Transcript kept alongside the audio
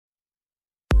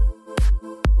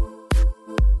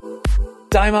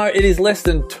Damo, it is less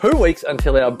than 2 weeks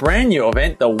until our brand new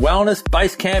event, the Wellness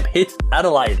Base Camp, hits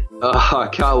Adelaide. Oh, I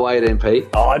can't wait, MP.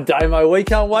 Oh, Damo, we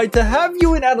can't wait to have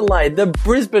you in Adelaide. The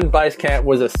Brisbane Base Camp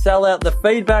was a sellout. The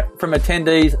feedback from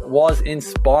attendees was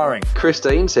inspiring.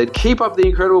 Christine said, keep up the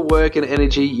incredible work and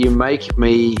energy. You make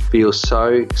me feel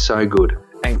so good.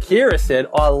 And Kira said,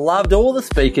 I loved all the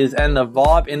speakers and the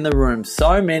vibe in the room.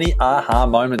 So many aha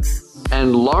moments.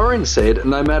 And Lauren said,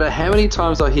 no matter how many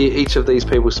times I hear each of these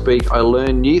people speak, I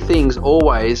learn new things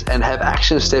always and have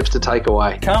action steps to take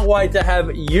away. Can't wait to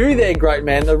have you there, great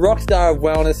man. The rock star of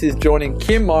wellness is joining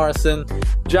Kim Morrison,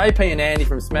 JP and Andy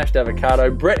from Smashed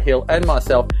Avocado, Brett Hill and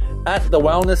myself at the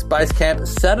Wellness Base Camp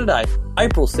Saturday,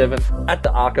 April 7th at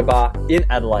the Arca Bar in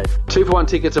Adelaide. 2-for-1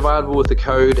 tickets available with the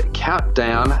code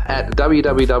COUNTDOWN at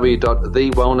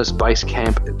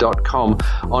www.thewellnessbasecamp.com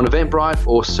on Eventbrite,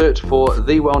 or search for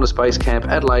The Wellness Base Camp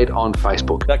Adelaide on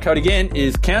Facebook. That code again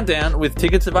is COUNTDOWN, with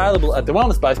tickets available at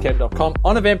thewellnessbasecamp.com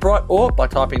on Eventbrite, or by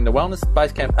typing The Wellness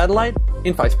Base Camp Adelaide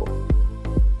in Facebook.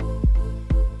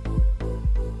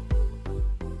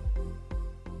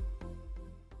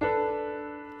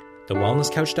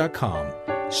 TheWellnessCouch.com,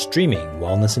 streaming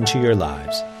wellness into your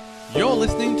lives. You're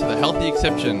listening to The Healthy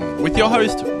Exception with your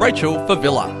host, Rachel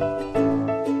Favilla.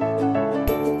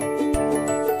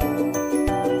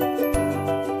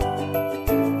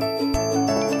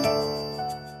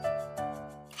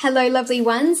 Hello, lovely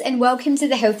ones, and welcome to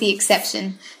The Healthy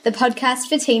Exception, the podcast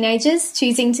for teenagers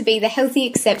choosing to be the healthy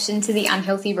exception to the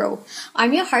unhealthy rule.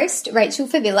 I'm your host, Rachel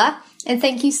Favilla, and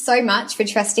thank you so much for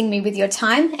trusting me with your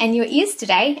time and your ears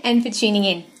today, and for tuning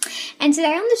in. And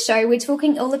today on the show, we're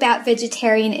talking all about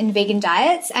vegetarian and vegan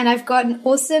diets, and I've got an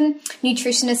awesome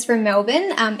nutritionist from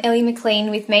Melbourne, Elly McLean,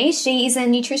 with me. She is a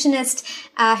nutritionist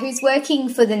who's working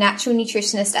for the Natural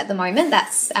Nutritionist at the moment.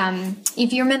 That's,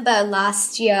 if you remember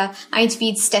last year, I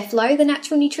interviewed Steph Lowe, the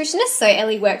Natural Nutritionist, so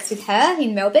Elly works with her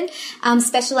in Melbourne,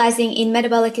 specialising in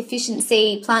metabolic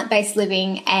efficiency, plant-based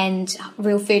living and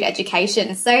real food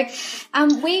education. So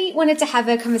we wanted to have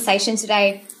a conversation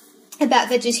today about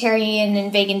vegetarian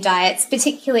and vegan diets,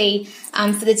 particularly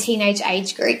for the teenage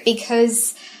age group,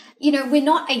 because, you know, we're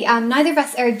not, neither of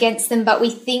us are against them, but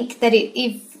we think that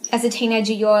if as a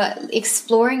teenager you're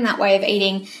exploring that way of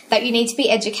eating, that you need to be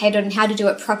educated on how to do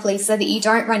it properly so that you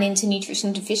don't run into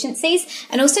nutritional deficiencies,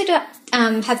 and also to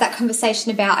have that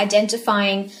conversation about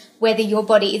identifying whether your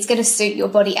body is going to suit your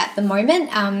body at the moment,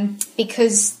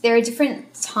 because there are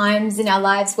different times in our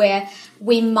lives where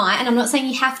we might, and I'm not saying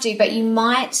you have to, but you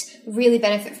might really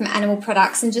benefit from animal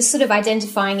products, and just sort of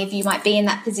identifying if you might be in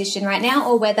that position right now,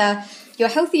 or whether you're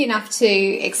healthy enough to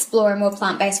explore a more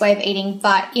plant-based way of eating,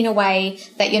 but in a way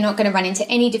that you're not going to run into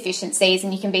any deficiencies,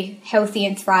 and you can be healthy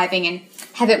and thriving and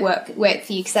have it work for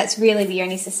you, because that's really the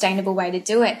only sustainable way to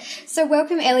do it. So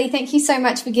welcome, Elly. Thank you so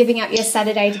much for giving up your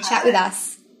Saturday to chat with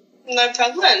us. No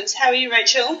problems. How are you,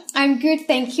 Rachel? I'm good,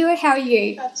 thank you. How are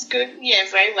you? That's good. Yeah,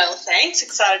 very well, thanks.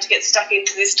 Excited to get stuck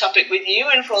into this topic with you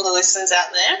and for all the listeners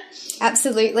out there.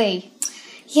 Absolutely.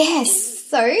 Yes,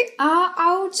 so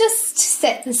I'll just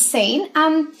set the scene.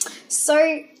 Animal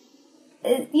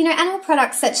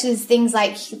products such as things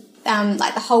like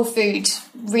the whole food,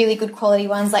 really good quality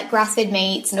ones like grass-fed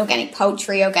meats and organic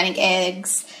poultry, organic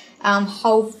eggs,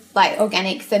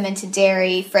 organic fermented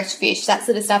dairy, fresh fish, that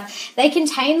sort of stuff. They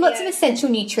contain lots of essential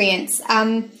nutrients.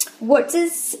 What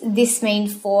does this mean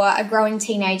for a growing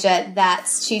teenager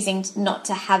that's choosing not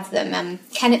to have them?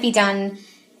 Can it be done?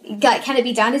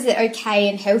 Is it okay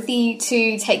and healthy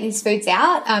to take these foods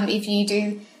out if you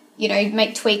do,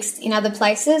 make tweaks in other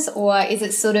places, or is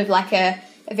it sort of like a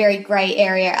very grey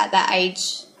area at that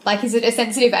age? Like, is it a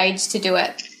sensitive age to do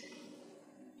it?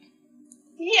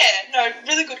 Yeah, no,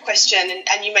 really good question,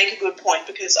 and you make a good point,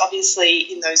 because obviously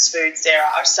in those foods there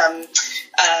are some,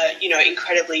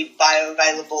 incredibly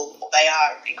bioavailable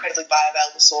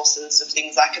sources of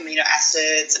things like amino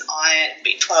acids and iron,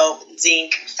 B12 and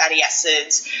zinc, fatty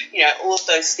acids, all of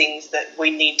those things that we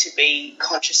need to be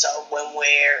conscious of when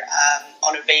we're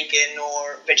on a vegan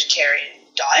or vegetarian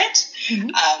diet. Mm-hmm.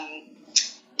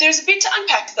 There's a bit to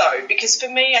unpack though, because for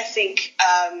me I think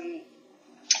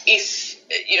if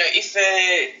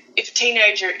a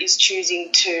teenager is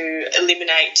choosing to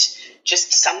eliminate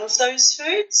just some of those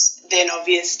foods, then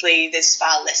obviously there's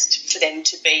far less for them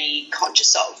to be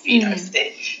conscious of. If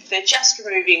they're just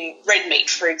removing red meat,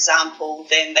 for example,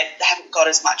 then they haven't got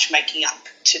as much making up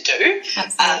to do.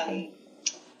 Absolutely.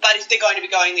 But if they're going to be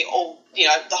going the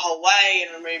whole way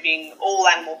and removing all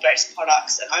animal-based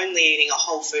products and only eating a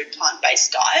whole food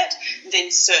plant-based diet, then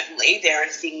certainly there are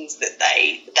things that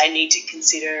they need to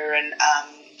consider, and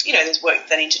there's work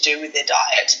they need to do with their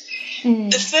diet.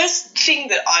 The first thing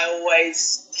that I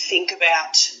always think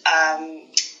about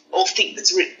or think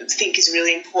is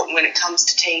really important when it comes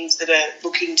to teens that are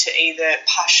looking to either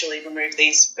partially remove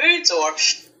these foods or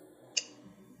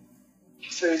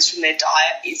foods from their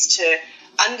diet is to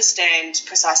understand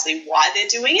precisely why they're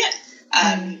doing it.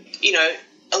 You know,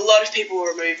 a lot of people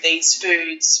remove these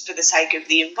foods for the sake of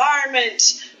the environment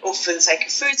or for the sake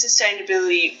of food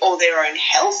sustainability or their own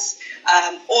health,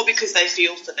 or because they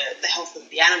feel for the health of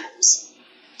the animals.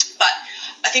 But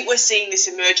I think we're seeing this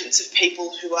emergence of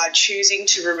people who are choosing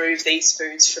to remove these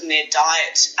foods from their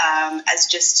diet as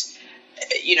just,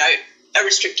 you know, a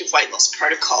restrictive weight loss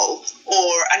protocol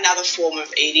or another form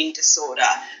of eating disorder,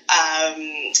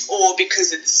 or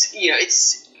because it's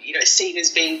seen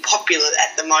as being popular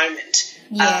at the moment.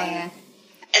 Yeah.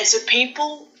 And so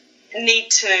people need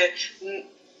to,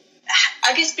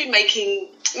 I guess, be making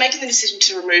the decision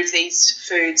to remove these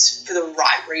foods for the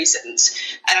right reasons.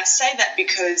 And I say that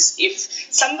because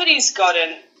if somebody's got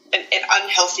an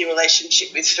unhealthy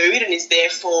relationship with food and is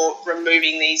therefore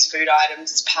removing these food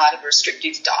items as part of a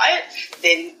restrictive diet,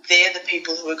 then they're the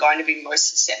people who are going to be most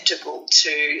susceptible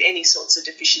to any sorts of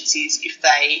deficiencies if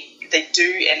they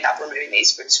do end up removing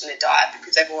these foods from their diet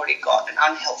because they've already got an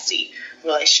unhealthy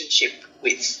relationship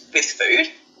with food.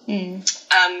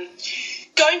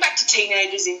 Going back to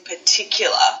teenagers in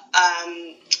particular,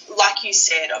 like you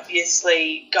said,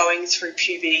 obviously going through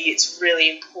puberty, it's really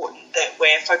important that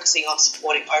we're focusing on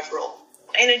supporting overall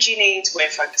energy needs. We're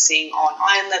focusing on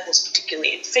iron levels,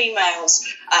 particularly in females,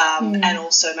 and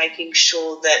also making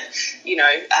sure that, you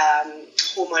know,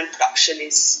 hormone production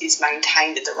is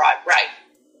maintained at the right rate.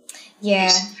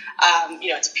 Yeah. You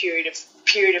know, it's a period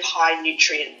of high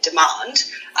nutrient demand.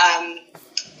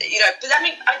 You know, but I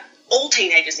mean, all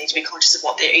teenagers need to be conscious of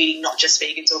what they're eating, not just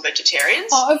vegans or vegetarians.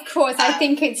 Oh, of course. I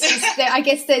think it's just that I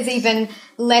guess there's even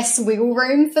less wiggle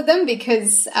room for them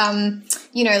because,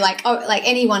 you know, like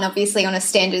anyone obviously on a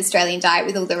standard Australian diet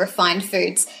with all the refined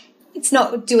foods, it's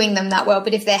not doing them that well.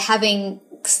 But if they're having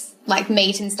like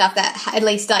meat and stuff that, at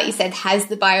least like you said, has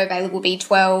the bioavailable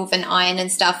B12 and iron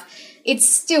and stuff,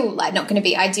 it's still like not going to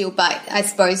be ideal, but I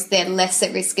suppose they're less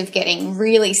at risk of getting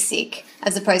really sick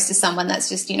as opposed to someone that's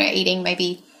just, you know, eating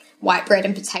maybe white bread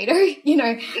and potato, you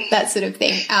know, that sort of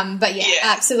thing. But yeah,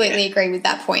 absolutely agree with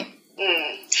that point.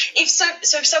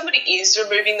 If somebody is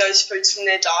removing those foods from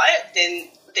their diet, then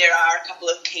there are a couple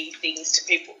of key things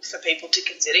for people to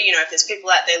consider. You know, if there's people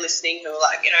out there listening who are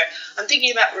like, you know, I'm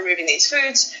thinking about removing these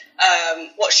foods,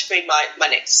 what should be my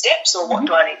next steps, or what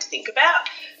do I need to think about?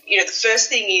 You know, the first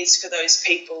thing is for those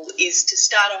people is to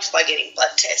start off by getting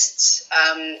blood tests.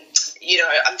 You know,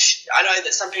 I know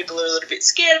that some people are a little bit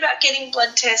scared about getting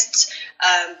blood tests,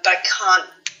 but I can't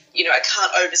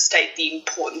overstate the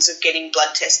importance of getting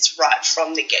blood tests right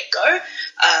from the get-go.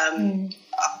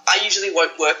 I usually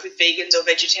won't work with vegans or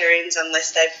vegetarians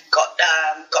unless they've got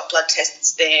blood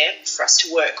tests there for us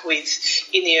to work with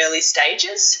in the early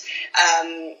stages.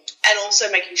 And also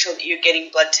making sure that you're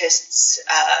getting blood tests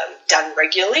done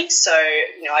regularly, so,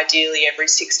 you know, ideally every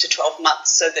 6 to 12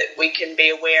 months, so that we can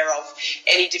be aware of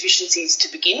any deficiencies to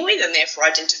begin with and therefore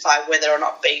identify whether or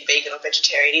not being vegan or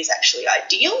vegetarian is actually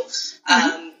ideal.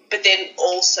 But then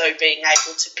also being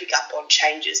able to pick up on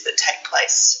changes that take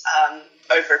place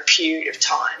over a period of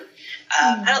time.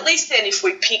 And at least then if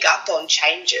we pick up on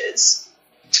changes,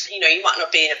 you know, you might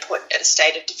not be at a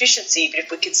state of deficiency, but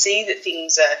if we can see that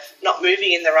things are not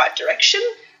moving in the right direction,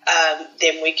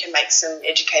 then we can make some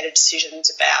educated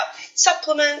decisions about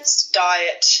supplements,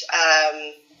 diet,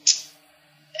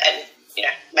 and, you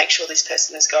know, make sure this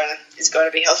person is going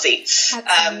to be healthy.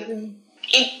 Absolutely.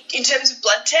 In terms of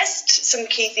blood tests, some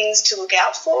key things to look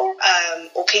out for,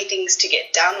 or key things to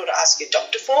get done or to ask your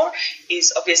doctor for,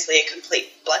 is obviously a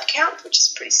complete blood count, which is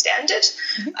pretty standard.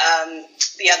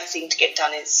 The other thing to get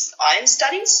done is iron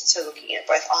studies, so looking at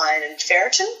both iron and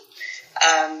ferritin.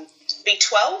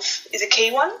 B12 is a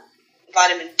key one,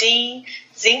 vitamin D,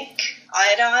 zinc,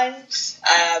 iodine.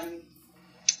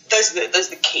 Those are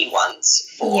the key ones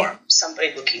for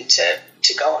somebody looking to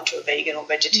go onto a vegan or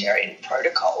vegetarian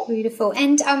protocol. Beautiful.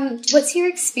 And what's your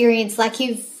experience? Like,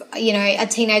 a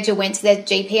teenager went to their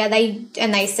GP,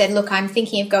 and they said, look, I'm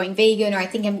thinking of going vegan, or I'm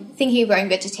thinking of going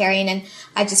vegetarian, and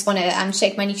I just want to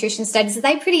check my nutrition status. Are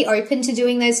they pretty open to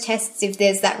doing those tests if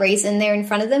there's that reason there in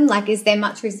front of them? Like, is there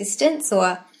much resistance,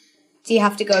 or do you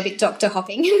have to go a bit doctor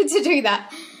hopping to do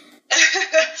that?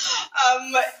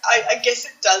 I guess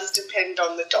it does depend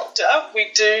on the doctor.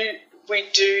 We do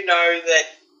know that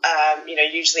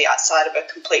usually outside of a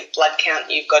complete blood count,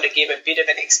 you've got to give a bit of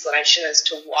an explanation as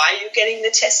to why you're getting the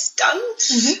tests done.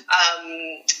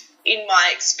 in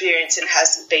my experience, it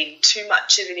hasn't been too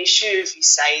much of an issue if you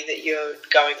say that you're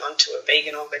going onto a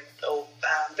vegan or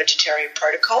vegetarian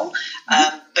protocol.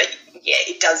 But yeah,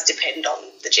 it does depend on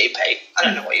the GP. I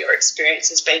don't know what your experience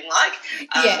has been like.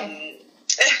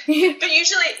 But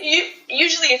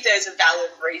usually if there's a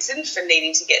valid reason for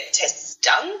needing to get tests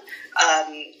done,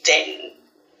 then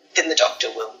the doctor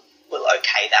will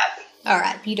okay that. All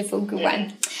right, beautiful, good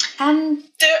one.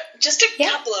 Just a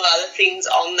couple of other things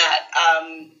on that.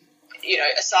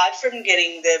 Aside from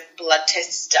getting the blood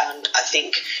tests done, I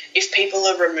think if people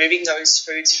are removing those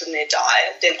foods from their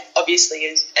diet, then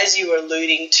obviously, as you were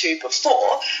alluding to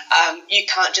before, you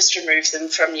can't just remove them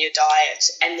from your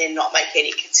diet and then not make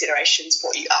any considerations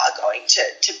what you are going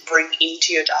to bring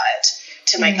into your diet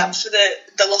to make up for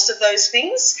the loss of those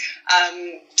things.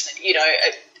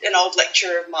 An old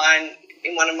lecturer of mine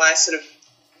in one of my sort of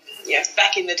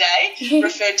back in the day,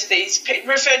 referred to these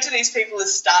people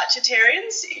as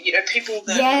starchitarians. People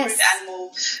that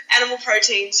remove animal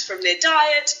proteins from their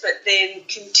diet, but then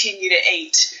continue to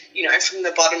eat, from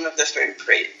the bottom of the food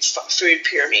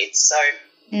pyramid. So,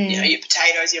 your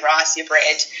potatoes, your rice, your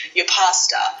bread, your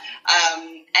pasta,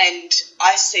 and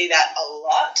I see that a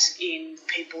lot in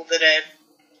people that are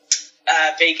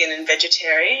vegan and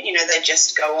vegetarian. They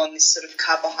just go on this sort of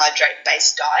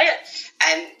carbohydrate-based diet,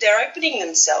 and they're opening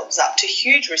themselves up to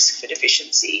huge risk for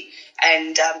deficiency.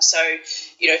 And so,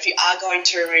 if you are going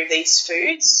to remove these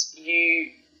foods,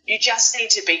 you just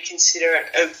need to be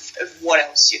considerate of what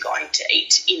else you're going to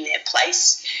eat in their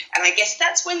place. And I guess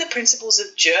that's when the principles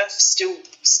of GERF still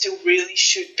really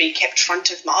should be kept front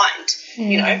of mind.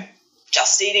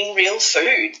 Just eating real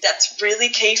food. That's really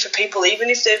key for people, even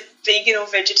if they're vegan or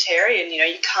vegetarian.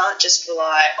 You can't just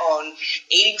rely on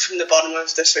eating from the bottom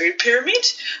of the food pyramid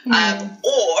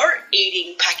or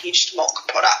eating packaged mock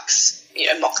products,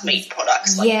 mock meat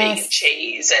products like vegan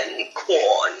cheese and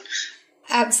corn.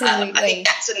 Absolutely. I think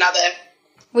that's another...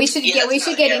 We should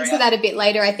get into that a bit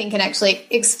later, I think, and actually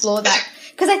explore that.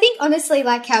 Because I think, honestly,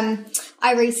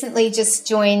 I recently just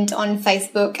joined on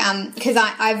Facebook because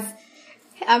I've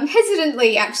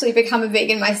hesitantly actually become a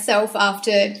vegan myself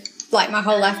after my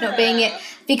whole life not being it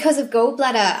because of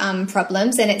gallbladder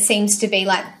problems, and it seems to be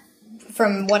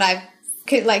from what I've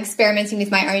experimenting with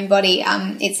my own body,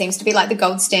 it seems to be the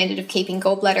gold standard of keeping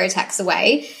gallbladder attacks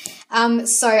away.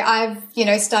 So I've,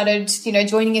 started,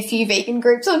 joining a few vegan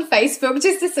groups on Facebook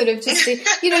just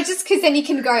because then you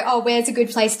can go, oh, where's a good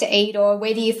place to eat, or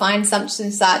where do you find such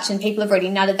and such, and people have already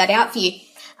nutted that out for you.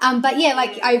 But yeah,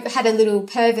 I had a little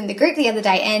perv in the group the other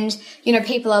day, and,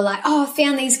 people are like, oh, I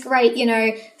found these great,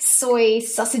 soy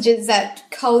sausages at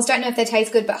Coles. Don't know if they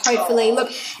taste good, but hopefully look.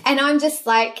 And I'm just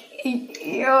really,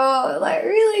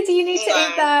 do you need to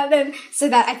eat that? And so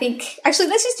that I think, actually,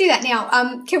 let's just do that now.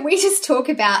 Can we just talk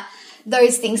about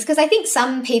those things? Because I think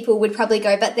some people would probably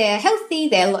go, but they're healthy,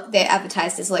 they're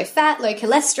advertised as low fat, low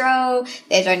cholesterol,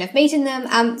 they don't have meat in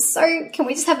them. So can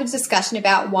we just have a discussion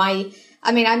about why?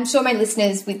 I mean, I'm sure my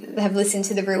listeners have listened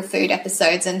to the Real Food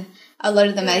episodes, and a lot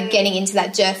of them are getting into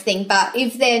that GERF thing. But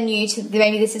if they're new to,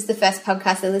 maybe this is the first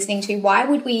podcast they're listening to, why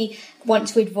would we want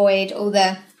to avoid all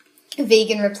the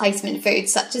vegan replacement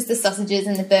foods, such as the sausages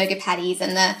and the burger patties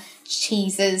and the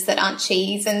cheeses that aren't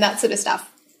cheese and that sort of stuff?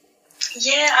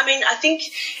 Yeah, I mean, I think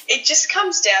it just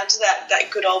comes down to that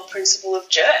good old principle of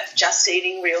GERF, just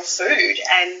eating real food.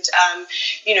 And,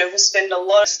 we spend a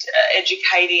lot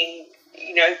educating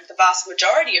the vast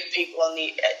majority of people on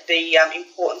the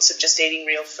importance of just eating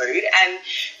real food,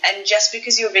 and just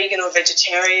because you're vegan or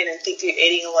vegetarian and think that you're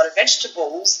eating a lot of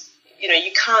vegetables,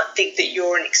 you can't think that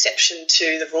you're an exception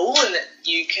to the rule and that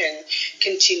you can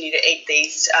continue to eat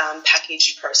these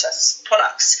packaged processed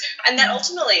products. And that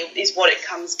ultimately is what it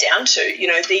comes down to.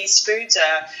 These foods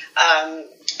are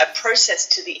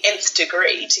processed to the nth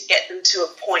degree to get them to a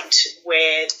point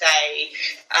where they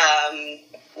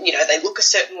look a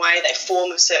certain way, they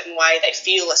form a certain way, they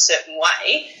feel a certain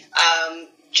way,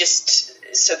 just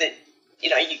so that,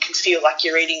 you can feel like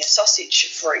you're eating a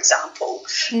sausage, for example.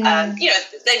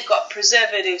 They've got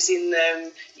preservatives in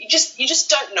them. You just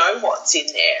don't know what's in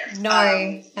there. No,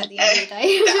 at the end of the day.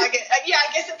 I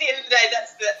guess at the end of the day,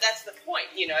 that's the point.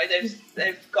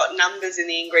 They've got numbers in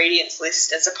the ingredients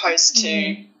list as opposed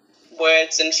to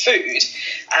words and food.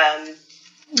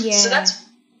 So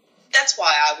that's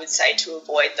why I would say to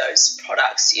avoid those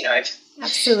products,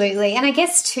 Absolutely. And I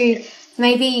guess too,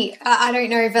 maybe, I don't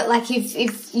know, but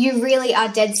if you really are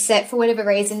dead set for whatever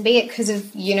reason, be it because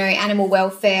of, animal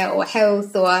welfare or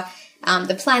health or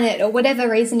the planet or whatever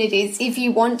reason it is, if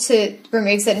you want to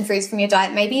remove certain foods from your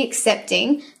diet, maybe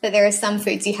accepting that there are some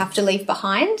foods you have to leave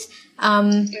behind.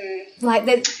 Like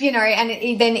that, you know,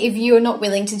 and then if you're not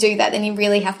willing to do that, then you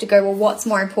really have to go, well, what's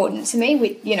more important to me?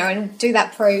 With, you know, and do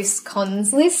that pros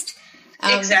cons list.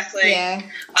 Exactly. Yeah.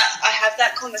 I have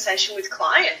that conversation with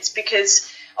clients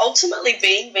because ultimately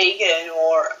being vegan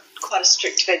or quite a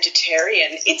strict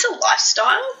vegetarian, it's a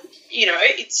lifestyle. You know,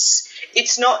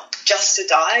 it's not just a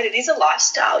diet, it is a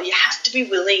lifestyle. You have to be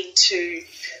willing to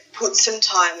put some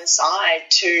time aside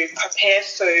to prepare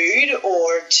food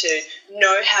or to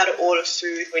know how to order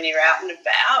food when you're out and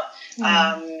about.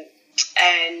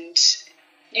 And,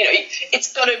 you know,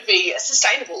 it's got to be a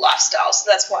sustainable lifestyle. So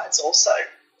that's why it's also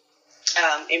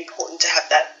important to have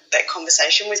that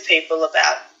conversation with people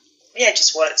about,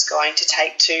 just what it's going to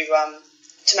take to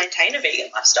maintain a vegan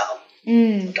lifestyle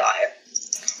diet.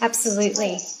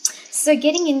 Absolutely. So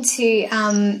getting into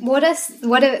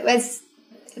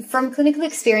from clinical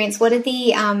experience, what are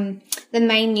the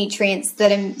main nutrients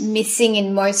that are missing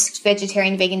in most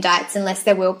vegetarian vegan diets unless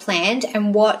they're well planned,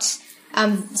 and what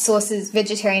sources,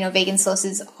 vegetarian or vegan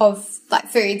sources of like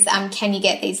foods, can you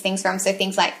get these things from? So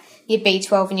things like your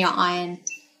B12 and your iron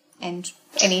and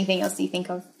anything else you think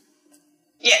of.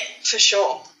 Yeah, for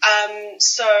sure.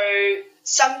 So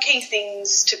some key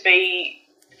things to be,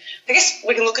 I guess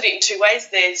we can look at it in two ways.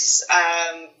 There's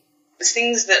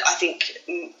things that I think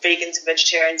vegans and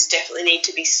vegetarians definitely need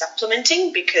to be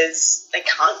supplementing because they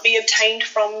can't be obtained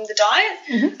from the diet.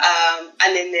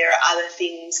 And then there are other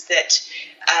things that,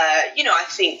 I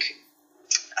think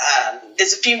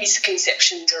there's a few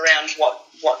misconceptions around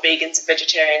what vegans and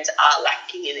vegetarians are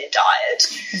lacking in their diet.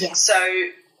 Yeah. So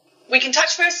we can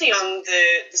touch firstly on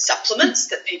the supplements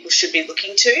that people should be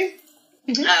looking to.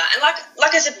 And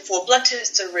like I said before, blood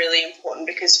tests are really important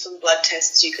because from blood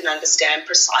tests you can understand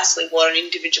precisely what an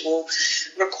individual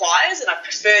requires, and I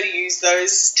prefer to use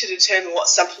those to determine what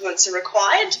supplements are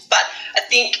required. But I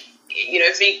think, you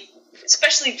know,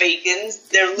 especially vegans,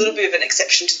 they're a little bit of an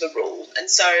exception to the rule. And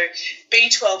so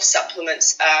B12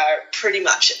 supplements are pretty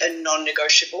much a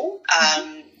non-negotiable.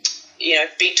 You know,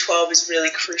 B12 is really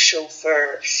crucial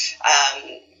for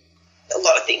a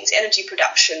lot of things: energy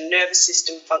production, nervous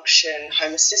system function,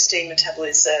 homocysteine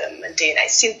metabolism, and DNA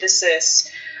synthesis.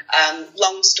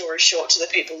 Long story short, to the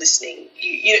people listening,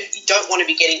 you don't want to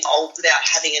be getting old without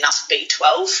having enough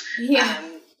B12. Yeah.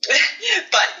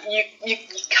 But you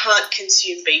can't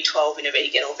consume B12 in a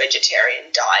vegan or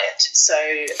vegetarian diet. So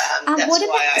that's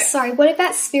what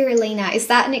about spirulina? Is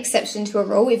that an exception to a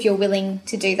rule if you're willing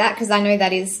to do that? Because I know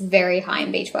that is very high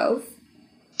in B12.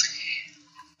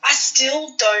 I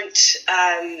still don't.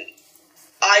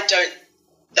 I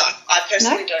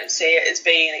personally don't see it as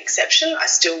being an exception. I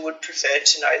still would prefer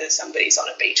to know that somebody's on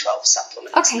a B12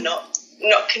 supplement. Okay. I'm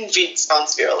not convinced on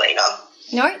spirulina.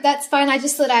 No, that's fine. I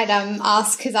just thought I'd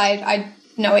ask because I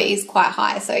know it is quite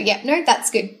high. So, yeah, no, that's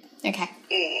good. Okay.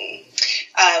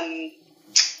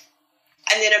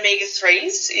 And then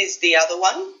omega-3s is the other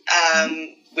one,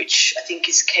 which I think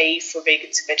is key for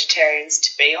vegans and vegetarians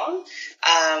to be on.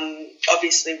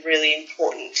 Obviously really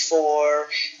important for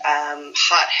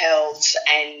heart health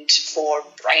and for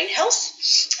brain health.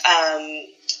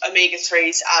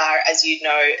 Omega-3s are, as you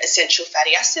know, essential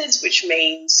fatty acids, which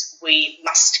means we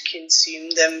must consume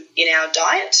them in our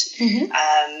diet.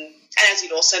 And as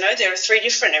you'd also know, there are 3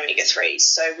 different omega-3s.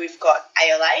 So we've got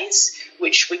ALAs,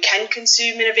 which we can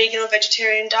consume in a vegan or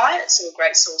vegetarian diet. So a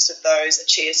great source of those are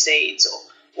chia seeds or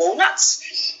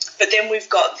walnuts. But then we've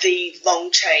got the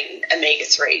long-chain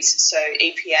omega-3s, so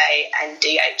EPA and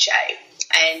DHA,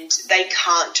 and they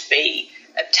can't be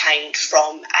obtained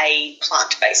from a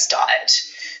plant-based diet.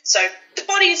 So the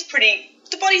body's pretty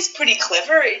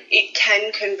clever. It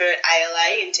can convert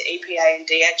ALA into EPA and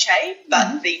DHA,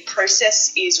 but the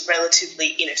process is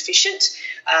relatively inefficient,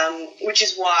 which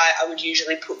is why I would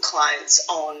usually put clients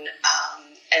on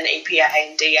an EPA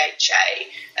and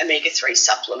DHA omega-3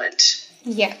 supplement.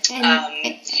 Yeah.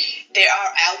 There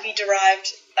are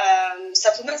algae-derived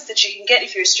supplements that you can get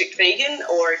if you're a strict vegan,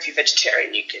 or if you're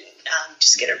vegetarian, you can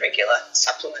just get a regular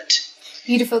supplement.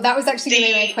 Beautiful. That was actually going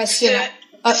to be my question.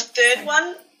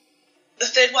 The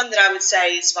third one that I would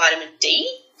say is vitamin D,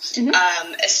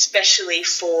 especially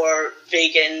for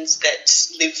vegans that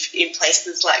live in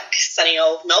places like sunny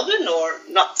old Melbourne or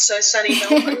not so sunny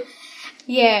Melbourne.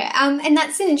 Yeah, and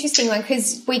that's an interesting one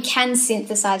because we can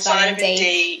synthesize vitamin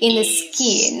D in the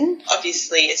skin.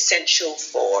 Obviously essential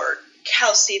for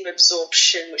calcium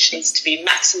absorption, which needs to be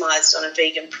maximised on a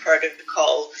vegan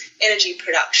protocol, energy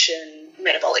production,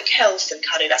 metabolic health and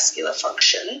cardiovascular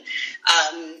function.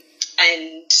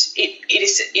 And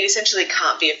it essentially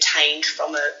can't be obtained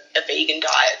from a vegan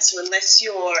diet. So unless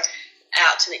you're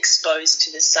out and exposed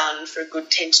to the sun for a good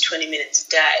 10 to 20 minutes a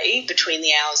day between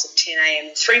the hours of 10 a.m.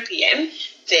 and 3 p.m.,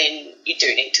 then you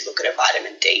do need to look at a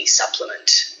vitamin D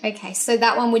supplement. Okay, so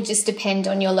that one would just depend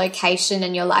on your location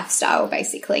and your lifestyle,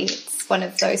 basically. It's one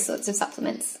of those sorts of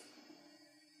supplements.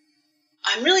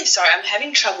 I'm really sorry. I'm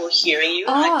having trouble hearing you.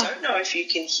 I don't know if you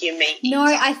can hear me. No,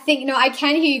 I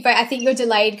can hear you, but I think you're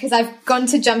delayed because I've gone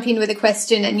to jump in with a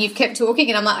question and you've kept talking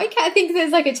and I'm like, okay, I think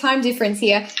there's like a time difference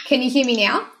here. Can you hear me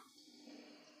now?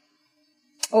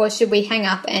 Or should we hang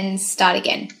up and start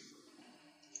again?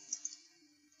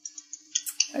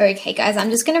 Okay, guys, I'm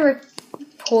just going to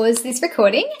pause this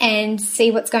recording and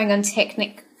see what's going on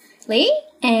technically.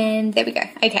 And there we go.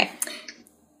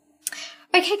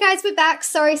 Okay, guys, we're back.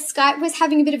 Sorry, Skype was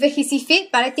having a bit of a hissy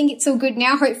fit, but I think it's all good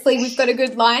now. Hopefully we've got a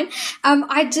good line.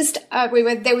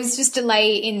 There was just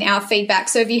delay in our feedback.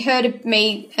 So if you heard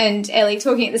me and Elly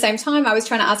talking at the same time, I was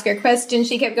trying to ask her a question.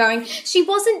 She kept going. She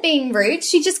wasn't being rude.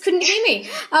 She just couldn't hear me.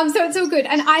 So it's all good.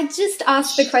 And I just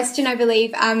asked the question, I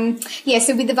believe,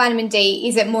 so with the vitamin D,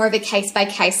 is it more of a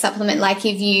case-by-case supplement? Like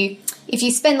if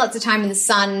you spend lots of time in the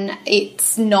sun,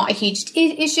 it's not a huge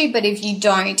issue, but if you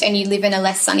don't and you live in a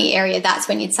less sunny area, that's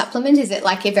when you'd supplement. Is it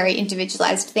like a very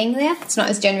individualised thing there? It's not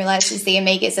as generalised as the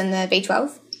omegas and the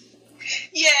B12?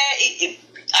 Yeah,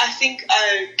 I think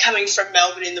coming from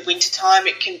Melbourne in the wintertime,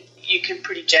 you can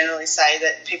pretty generally say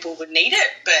that people would need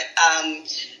it, but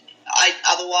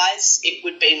otherwise it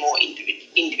would be more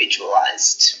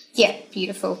individualised. Yeah,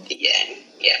 beautiful.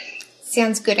 Yeah.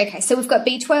 Sounds good. Okay, so we've got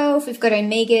B12, we've got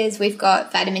omegas, we've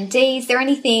got vitamin D. Is there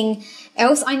anything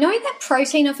else? I know that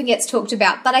protein often gets talked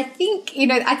about, but I think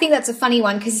that's a funny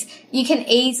one because you can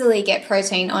easily get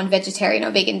protein on vegetarian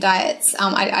or vegan diets.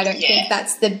 I don't think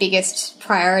that's the biggest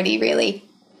priority, really.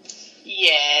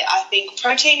 Yeah, I think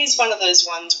protein is one of those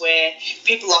ones where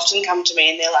people often come to me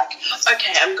and they're like,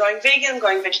 okay, I'm going vegan, I'm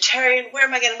going vegetarian, where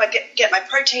am I going to get my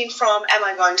protein from? Am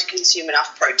I going to consume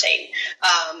enough protein?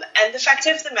 And the fact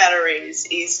of the matter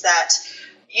is that,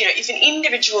 you know, if an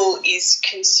individual is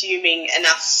consuming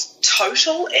enough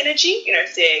total energy, you know,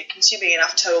 if they're consuming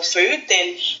enough total food,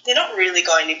 then they're not really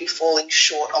going to be falling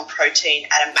short on protein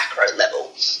at a macro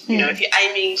level. You know, if you're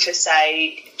aiming for,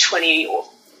 say,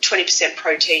 20%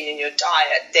 protein in your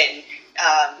diet, then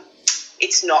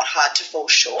it's not hard to fall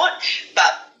short.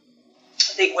 But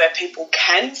I think where people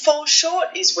can fall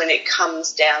short is when it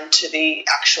comes down to the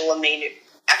actual amino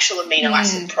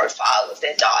acid profile of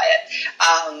their diet.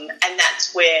 And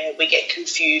that's where we get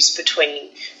confused between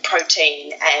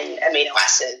protein and amino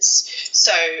acids.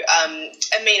 So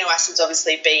amino acids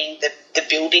obviously being the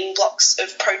building blocks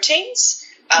of proteins.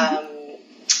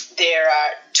 There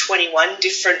are 21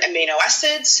 different amino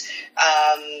acids.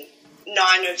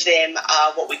 9 of them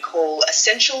are what we call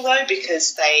essential, though,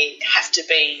 because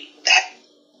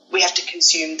we have to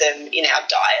consume them in our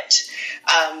diet.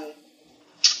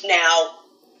 Now,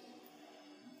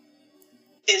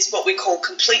 there's what we call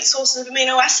complete sources of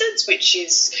amino acids, which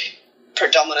is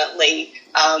predominantly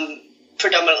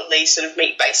sort of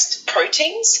meat-based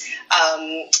proteins.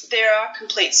 There are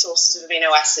complete sources of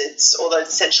amino acids, or those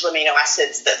essential amino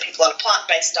acids that people on a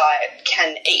plant-based diet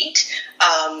can eat.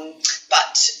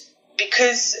 But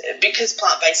because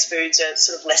plant-based foods are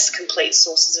sort of less complete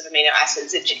sources of amino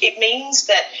acids, it means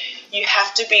that you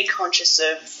have to be conscious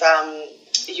of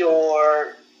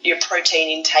your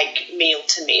protein intake meal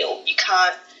to meal. You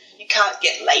can't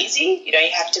get lazy. You know,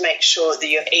 you have to make sure that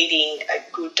you're eating a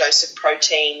good dose of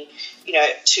protein, you know,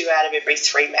 2 out of every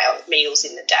 3 meals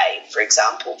in the day, for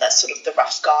example. That's sort of the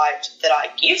rough guide that I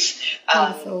give.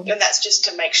 And that's just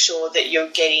to make sure that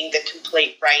you're getting the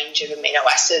complete range of amino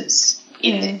acids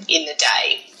in the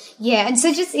day. Yeah, and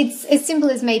so just it's as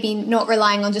simple as maybe not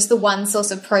relying on just the one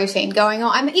source of protein, going,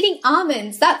 I'm eating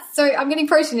almonds, so I'm getting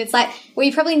protein. It's like, well,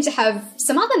 you probably need to have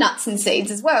some other nuts and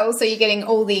seeds as well, so you're getting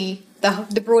all the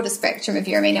broader spectrum of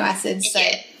your amino acids. So.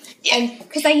 Yeah. And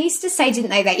because they used to say,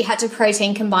 didn't they, that you had to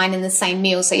protein combine in the same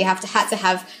meal, so you had to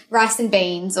have rice and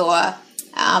beans or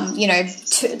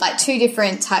two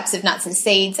different types of nuts and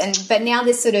seeds. But now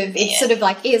it's sort of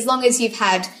like, as long as you've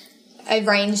had a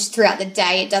range throughout the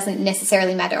day, it doesn't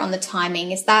necessarily matter on the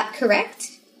timing. Is that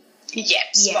correct?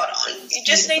 Yep, spot on. You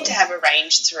just need to have a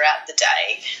range throughout the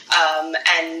day,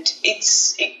 and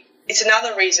it's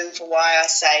another reason for why I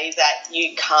say that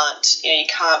you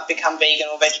can't become vegan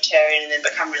or vegetarian and then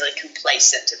become really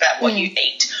complacent about what you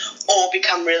eat, or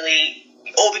become really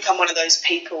or become one of those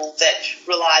people that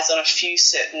relies on a few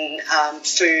certain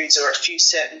foods or a few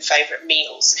certain favourite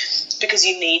meals, because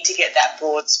you need to get that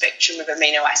broad spectrum of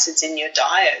amino acids in your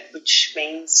diet, which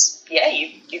means,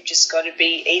 you've just got to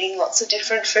be eating lots of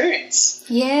different foods.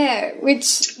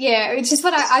 Which is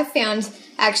what I found,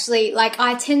 actually. Like,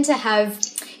 I tend to have...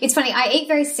 It's funny, I eat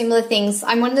very similar things.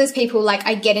 I'm one of those people, like,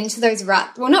 I get into those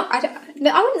ruts. Well, I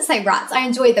wouldn't say ruts. I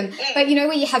enjoy them. But, you know,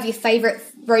 where you have your favourite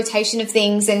rotation of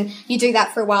things and you do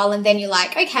that for a while and then you're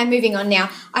like, okay, I'm moving on now.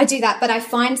 I do that, but I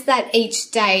find that each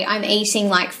day I'm eating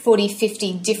like 40,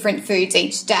 50 different foods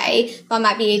each day. I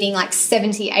might be eating like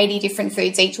 70, 80 different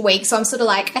foods each week. So I'm sort of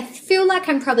like, I feel like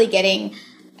I'm probably getting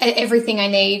everything I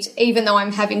need, even though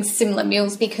I'm having similar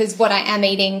meals, because what I am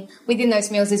eating within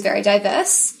those meals is very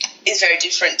diverse. Is very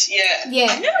different, yeah.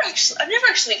 I've never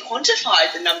actually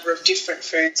quantified the number of different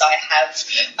foods I have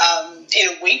in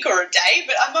a week or a day,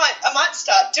 but I might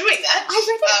start doing that. I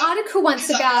read an article once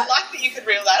about... I like that you could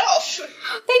reel that off.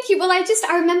 Thank you. Well, I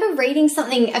remember reading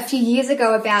something a few years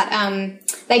ago about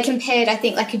they compared, I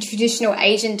think, like a traditional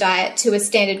Asian diet to a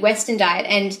standard Western diet,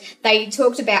 and they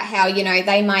talked about how, you know,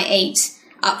 they might eat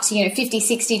up to, 50,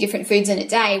 60 different foods in a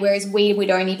day, whereas we would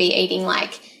only be eating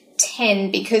like 10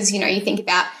 because, you think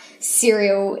about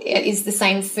cereal is the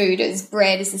same food as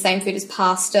bread, is the same food as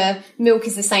pasta, milk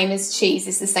is the same as cheese,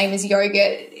 is the same as yogurt,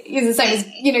 is the same as,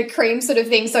 cream sort of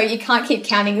thing. So you can't keep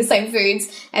counting the same foods.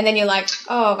 And then you're like,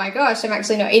 oh my gosh, I'm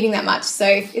actually not eating that much. So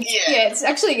it's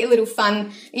actually a little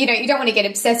fun. You don't want to get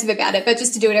obsessive about it, but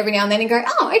just to do it every now and then and go,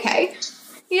 oh, okay.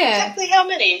 Yeah. Exactly how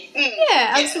many?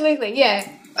 Yeah, absolutely. Yeah.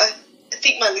 I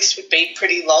think my list would be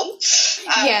pretty long.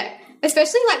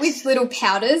 Especially like with little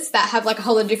powders that have like a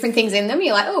whole lot of different things in them.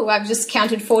 You're like, oh, I've just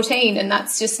counted 14 and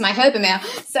that's just my Herbamare.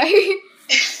 So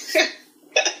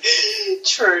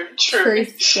True.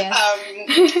 Yeah.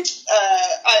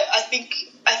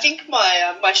 I think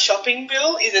my shopping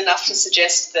bill is enough to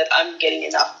suggest that I'm getting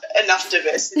enough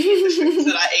diversity in the foods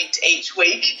that I eat each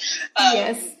week.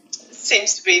 Yes.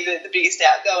 Seems to be the biggest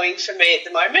outgoing for me at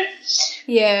the moment.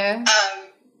 Yeah.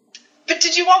 But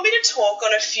did you want me to talk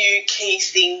on a few key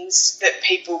things that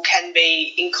people can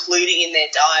be including in their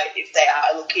diet if they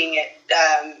are looking at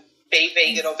be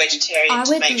vegan or vegetarian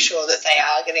to make sure that they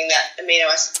are getting that amino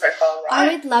acid profile right?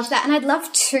 I would love that, and I'd love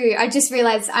to. I just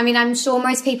realised, I'm sure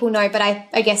most people know, but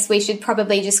I guess we should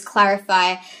probably just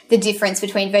clarify the difference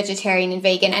between vegetarian and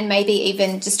vegan, and maybe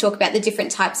even just talk about the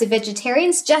different types of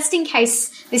vegetarians, just in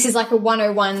case this is like a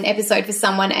 101 episode for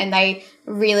someone and they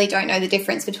really don't know the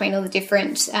difference between all the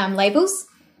different labels.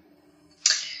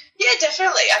 Yeah,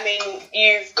 definitely.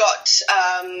 You've got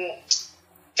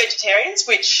vegetarians,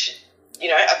 which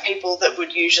are people that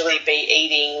would usually be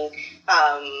eating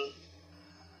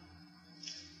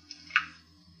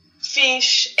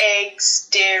fish, eggs,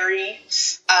 dairy,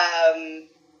 and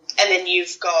then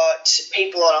you've got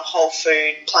people on a whole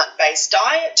food plant-based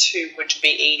diet who would be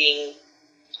eating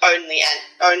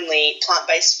only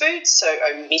plant-based foods, so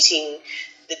omitting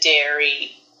the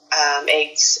dairy,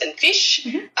 eggs and fish.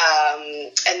 Mm-hmm.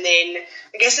 And then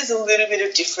I guess there's a little bit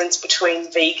of difference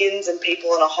between vegans and people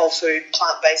on a whole food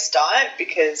plant-based diet,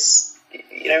 because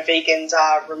vegans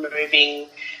are removing,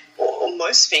 or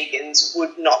most vegans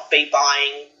would not be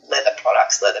buying leather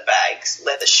products, leather bags,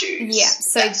 leather shoes,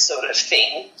 so that sort of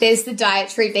thing. There's the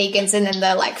dietary vegans and then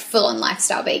the like full-on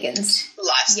lifestyle vegans.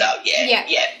 Yeah.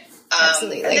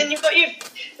 Absolutely. And then you've got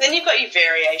your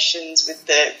variations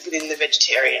within the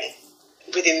vegetarian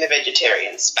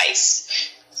space.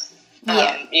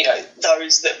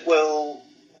 Those that will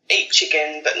eat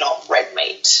chicken but not red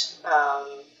meat.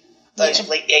 Those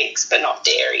will eat eggs but not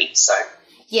dairy. So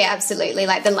yeah, absolutely.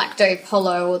 Like the lacto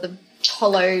polo or the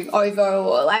polo ovo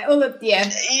or like all of I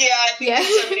think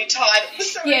there's so many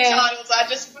titles. I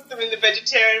just put them in the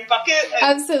vegetarian bucket.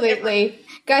 Absolutely.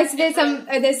 Guys, there's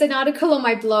an article on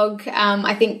my blog,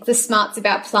 I think The Smarts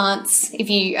About Plants, if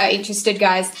you are interested,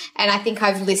 guys, and I think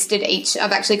I've listed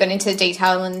I've actually gone into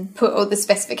detail and put all the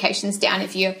specifications down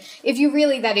if you're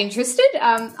really that interested.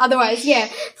 Otherwise,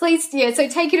 please, so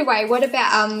take it away. What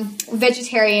about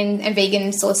vegetarian and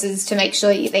vegan sources to make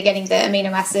sure they're getting the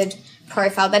amino acid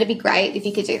profile? That'd be great if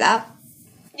you could do that.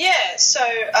 Yeah, so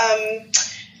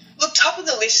look, top of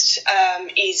the list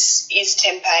is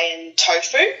tempeh and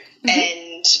tofu. Mm-hmm.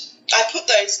 And I put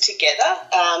those together,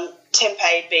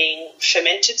 tempeh being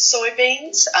fermented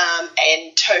soybeans,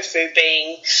 and tofu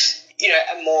being,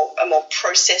 a more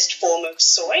processed form of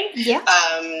soy. Yeah.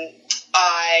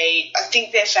 I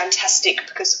think they're fantastic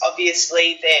because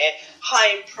obviously they're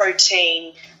high in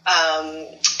protein,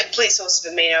 complete source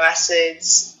of amino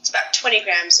acids. It's about 20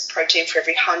 grams of protein for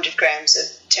every 100 grams of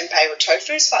tempeh or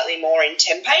tofu, slightly more in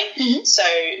tempeh. Mm-hmm. So,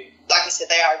 like I said,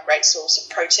 they are a great source of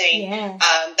protein. Yeah.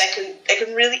 They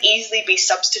can really easily be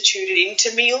substituted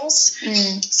into meals.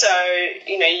 So,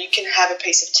 you can have a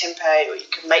piece of tempeh, or you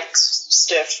can make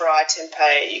stir-fry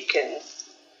tempeh. You can,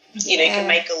 you can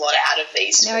make a lot out of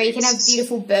these Or you can have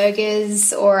beautiful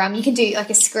burgers, or you can do like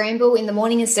a scramble in the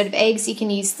morning instead of eggs. You can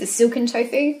use the silken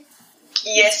tofu.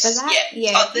 Yes, for that?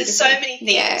 yeah. Yeah, There's so many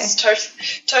things. Yeah.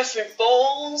 Tofu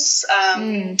balls,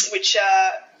 which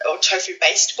are, or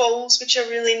tofu-based balls, which are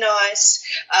really nice.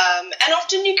 And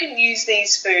often you can use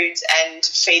these foods and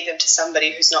feed them to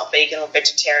somebody who's not vegan or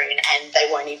vegetarian, and they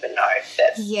won't even know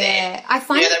that. I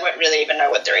find they won't really even know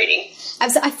what they're eating.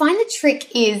 I find the trick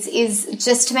is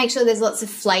just to make sure there's lots of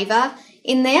flavour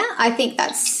in there. I think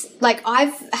that's, like,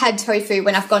 I've had tofu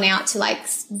when I've gone out to, like,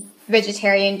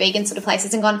 vegetarian, vegan sort of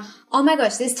places and gone, oh my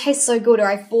gosh, this tastes so good, or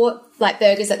I've bought like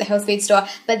burgers at the health food store,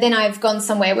 but then I've gone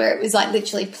somewhere where it was like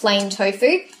literally plain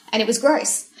tofu and it was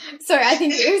gross. So I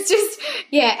think it was just,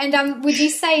 and would you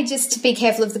say just to be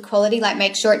careful of the quality, like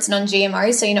make sure it's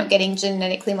non-GMO so you're not getting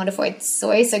genetically modified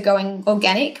soy, so going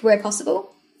organic where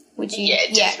possible? Would you?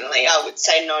 Yeah, definitely. I would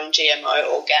say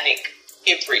non-GMO, organic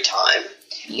every time.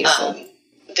 Beautiful.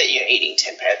 That you're eating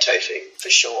tempeh or tofu, for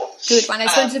sure. Good one. I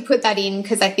just wanted to put that in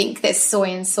because I think there's soy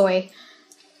and soy.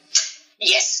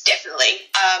 Yes, definitely.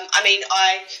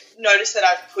 I noticed that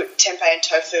I've put tempeh and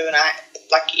tofu, and I,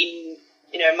 like, in,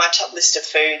 my top list of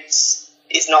foods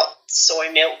is not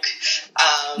soy milk.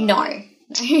 No.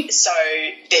 So,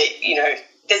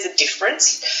 there's a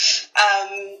difference.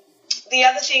 The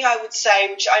other thing I would say,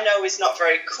 which I know is not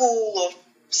very cool or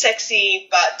sexy,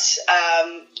 but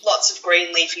lots of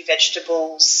green leafy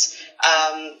vegetables,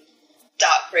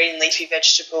 dark green leafy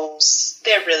vegetables,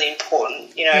 they're really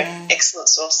important, excellent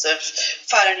source of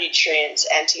phytonutrients,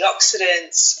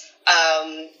 antioxidants.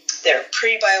 They're a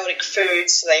prebiotic food,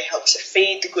 so they help to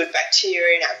feed the good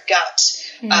bacteria in our gut.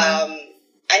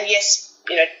 And yes,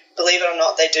 believe it or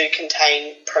not, they do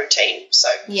contain protein. So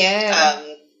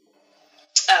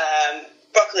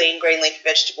broccoli and green leafy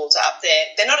vegetables are up there.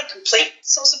 They're not a complete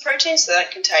source of protein, so they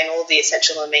don't contain all the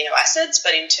essential amino acids,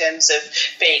 but in terms of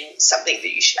being something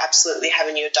that you should absolutely have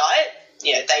in your diet,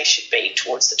 they should be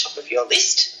towards the top of your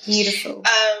list. Beautiful.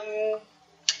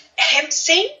 Hemp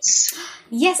seeds.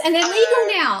 Yes, and they're legal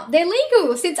now. They're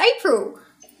legal since April.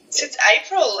 Since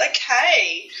April,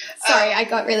 okay. Sorry, I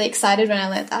got really excited when I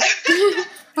learnt that.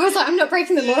 I was like, I'm not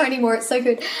breaking the law anymore. It's so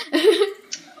good.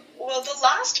 Well, the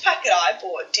last packet I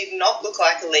bought did not look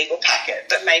like a legal packet,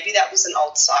 but maybe that was an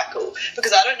old cycle,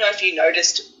 because I don't know if you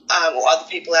noticed, or other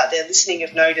people out there listening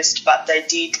have noticed, but they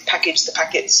did package the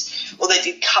packets, or they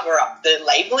did cover up the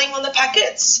labelling on the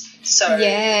packets. So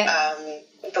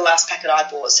the last packet I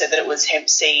bought said that it was hemp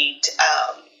seed,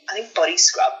 I think body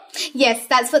scrub. Yes,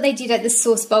 that's what they did at the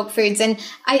Source Bulk Foods. And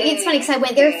it's funny because I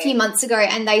went there a few months ago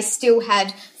and they still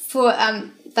had, they're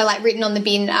like written on the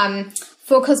bin,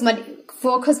 for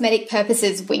cosmetic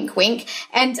purposes, wink, wink.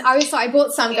 And I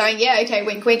bought some going, yeah, okay,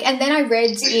 wink, wink. And then I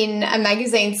read in a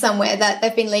magazine somewhere that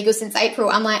they've been legal since April.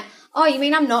 I'm like, oh, you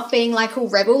mean I'm not being like all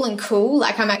rebel and cool?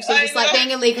 Like I'm actually just like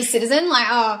being a legal citizen? Like,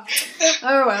 oh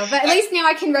well. But at least now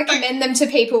I can recommend them to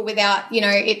people without,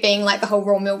 it being like the whole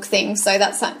raw milk thing. So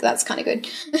that's kind of good.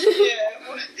 Yeah.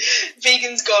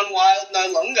 Vegans gone wild no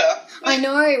longer. I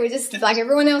know. We're just like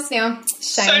everyone else now.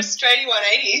 Shame. So straighty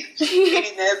 180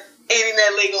 eating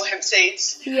their legal hemp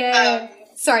seeds. Yeah.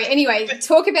 Sorry, anyway,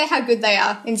 talk about how good they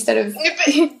are instead of...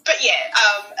 But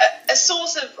a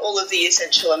source of all of the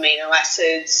essential amino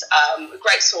acids, a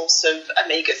great source of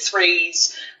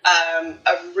omega-3s,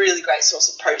 a really great source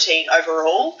of protein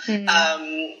overall.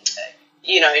 You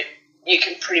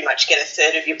can pretty much get a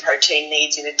third of your protein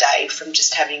needs in a day from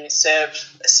just having a serve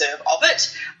of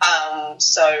it.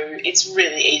 So it's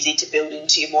really easy to build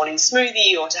into your morning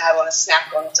smoothie or to have on a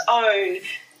snack on its own.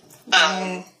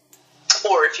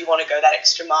 Or if you want to go that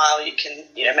extra mile, you can,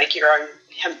 make your own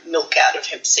hemp milk out of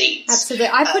hemp seeds. Absolutely.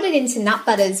 I put it into nut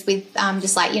butters with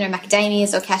just like,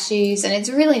 macadamias or cashews, and it's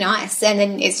really nice. And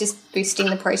then it's just boosting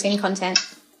the protein content.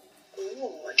 Ooh,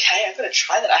 okay. I've got to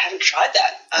try that. I haven't tried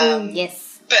that.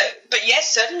 Yes. But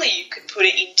yes, certainly you could put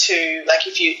it into, like,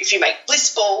 if you make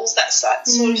bliss balls, that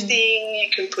sort of thing, you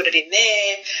can put it in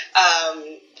there.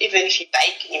 Even if you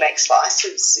bake and you make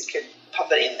slices, you could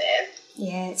pop it in there.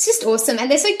 Yeah, it's just awesome.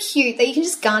 And they're so cute that you can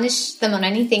just garnish them on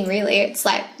anything, really. It's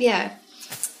like,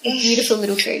 beautiful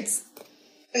little foods.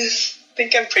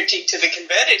 think I'm preaching to the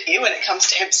converted here when it comes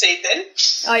to hemp seed then.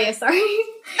 Oh, yeah, sorry.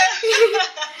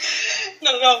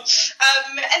 Not at all.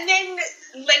 And then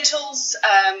lentils,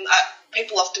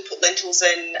 people often put lentils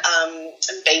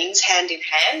and beans hand in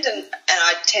hand, and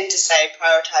I tend to say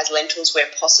prioritise lentils where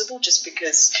possible, just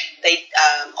because they,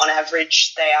 on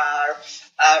average, they are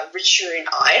richer in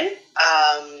iron,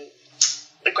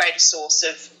 a greater source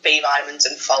of B vitamins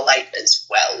and folate as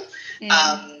well.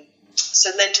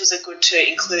 So lentils are good to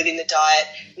include in the diet.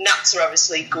 Nuts are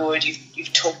obviously good.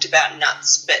 You've talked about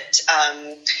nuts, but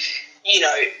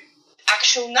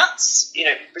actual nuts,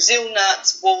 Brazil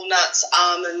nuts, walnuts,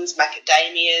 almonds,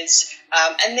 macadamias,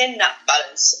 and then nut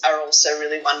butters are also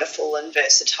really wonderful and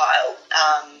versatile.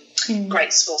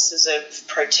 Great sources of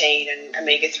protein and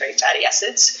omega-3 fatty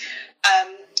acids.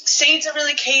 Seeds are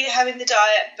really key to have in the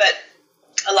diet, but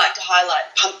I like to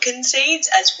highlight pumpkin seeds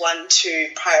as one to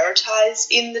prioritise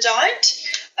in the diet.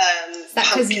 Is that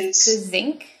Pumpkins, because of the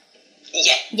zinc?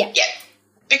 Yeah.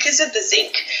 Because of the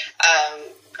zinc.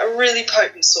 A really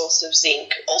potent source of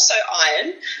zinc, also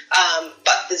iron,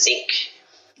 but the zinc.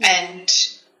 And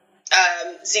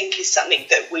zinc is something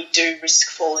that we do risk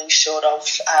falling short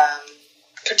of,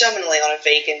 predominantly on a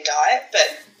vegan diet,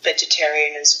 but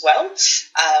vegetarian as well.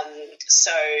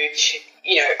 So,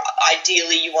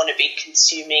 ideally you want to be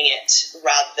consuming it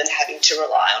rather than having to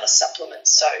rely on a supplement.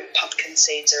 So pumpkin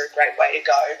seeds are a great way to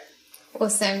go.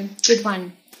 Awesome. Good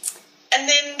one. And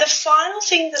then the final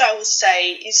thing that I will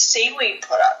say is seaweed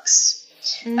products.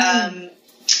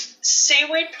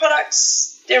 Seaweed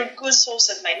products, they're a good source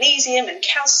of magnesium and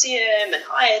calcium and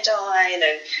iodine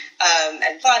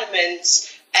and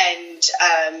vitamins, and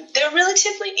they're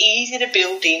relatively easy to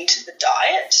build into the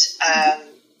diet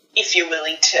if you're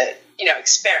willing to,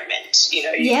 experiment. You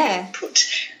can put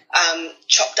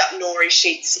chopped up nori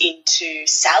sheets into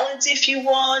salads if you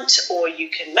want, or you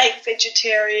can make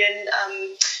vegetarian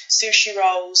sushi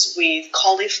rolls with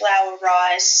cauliflower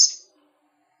rice.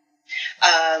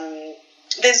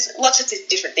 There's lots of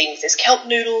different things. There's kelp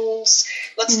noodles,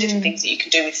 lots of different things that you can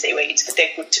do with seaweeds, but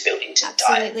they're good to build into the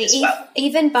diet as well.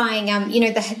 Even buying,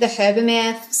 the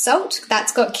Herbamare salt,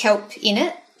 that's got kelp in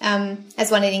it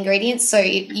as one of the ingredients, so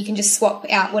you can just swap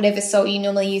out whatever salt you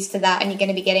normally use for that, and you're going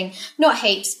to be getting not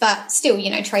heaps, but still,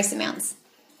 trace amounts.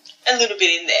 A little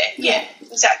bit in there. Yeah,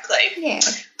 exactly. Yeah.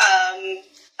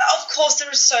 Of course, there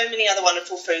are so many other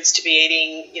wonderful foods to be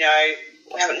eating.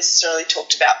 We haven't necessarily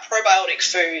talked about probiotic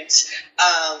foods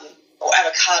or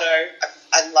avocado.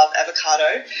 I love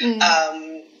avocado.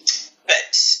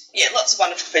 But, lots of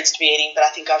wonderful foods to be eating, but I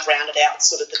think I've rounded out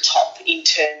sort of the top in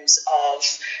terms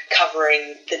of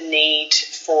covering the need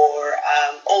for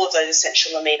all of those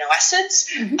essential amino acids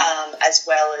as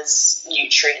well as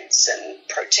nutrients and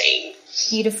protein.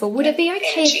 Beautiful. Would it be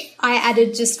okay if I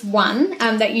added just one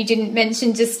that you didn't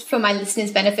mention, just for my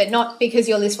listeners' benefit, not because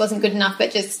your list wasn't good enough,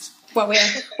 but just while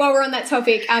we're on that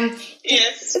topic?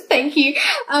 Yes. Thank you.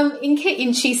 Inca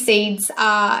inchi seeds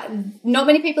are, not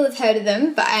many people have heard of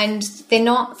them, and they're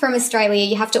not from Australia.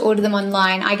 You have to order them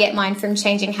online. I get mine from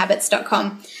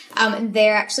changinghabits.com.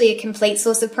 They're actually a complete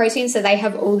source of protein, so they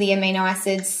have all the amino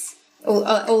acids, all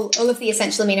of the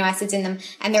essential amino acids in them,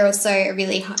 and they're also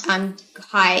really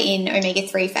high in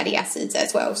omega-3 fatty acids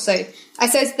as well. So I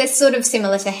suppose they're sort of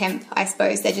similar to hemp, I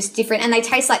suppose. They're just different, and they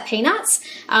taste like peanuts,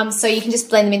 so you can just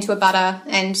blend them into a butter,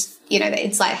 and,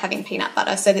 it's like having peanut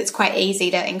butter, so that's quite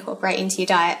easy to incorporate into your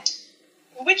diet.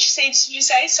 Which seeds did you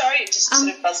say? Sorry, it just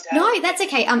sort of buzzed out. No, that's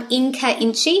okay. Inca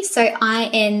inchi, so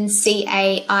INCAINCHI.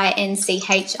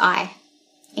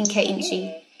 Inca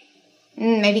inchi.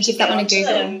 Maybe give that one a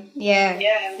Google. Yeah.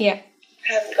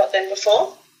 Haven't got them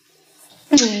before.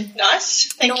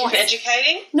 Nice. Thank you for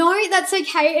educating. No, that's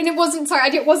okay. And it wasn't,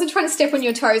 sorry, I wasn't trying to step on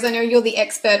your toes. I know you're the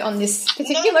expert on this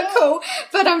particular call,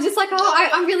 but I'm just like,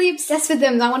 I'm really obsessed with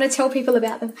them. I want to tell people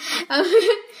about them.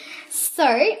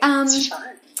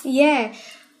 Yeah.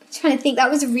 Trying to think. That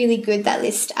was really good, that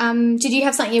list. Did you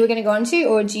have something you were going to go on to,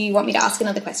 or do you want me to ask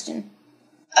another question?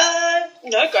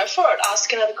 No, go for it.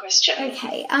 Ask another question.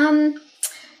 Okay.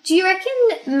 Do you reckon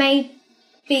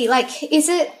maybe,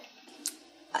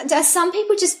 are some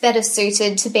people just better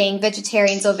suited to being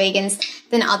vegetarians or vegans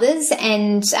than others?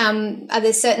 And are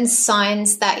there certain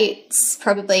signs that it's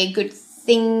probably a good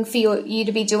thing for you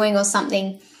to be doing, or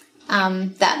something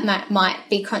that might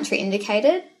be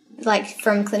contraindicated? Like,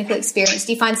 from clinical experience,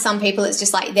 do you find some people it's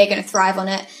just like they're going to thrive on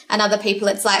it, and other people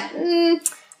it's like,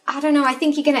 I don't know, I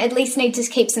think you're going to at least need to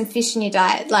keep some fish in your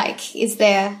diet? Like, is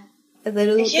there a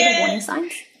little bit of warning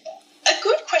signs? A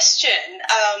good question.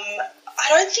 I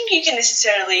don't think you can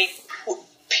necessarily put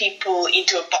people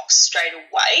into a box straight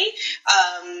away,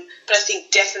 but I think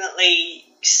definitely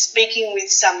speaking with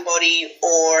somebody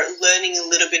or learning a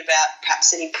little bit about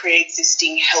perhaps any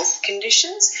pre-existing health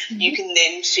conditions, you can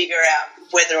then figure out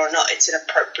whether or not it's an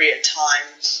appropriate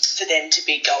time for them to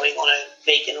be going on a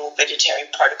vegan or vegetarian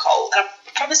protocol. And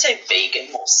I'd probably say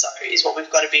vegan more so is what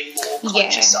we've got to be more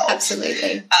conscious of.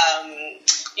 Absolutely.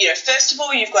 First of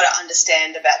all, you've got to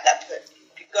understand about that.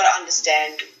 You've got to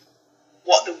understand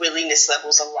what the willingness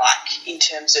levels are like in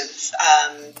terms of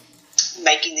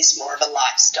making this more of a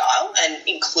lifestyle and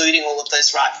including all of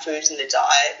those right foods in the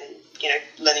diet and,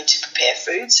 learning to prepare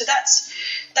food. So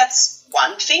that's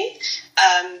one thing.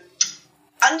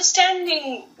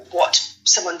 Understanding what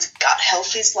someone's gut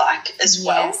health is like as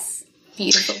well. Yes,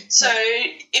 beautiful. So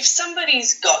if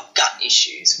somebody's got gut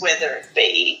issues, whether it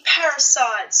be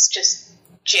parasites, just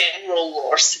general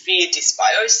or severe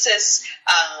dysbiosis,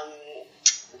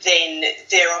 then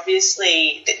they're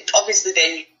obviously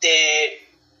then their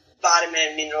vitamin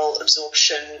and mineral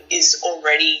absorption is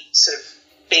already sort of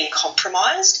being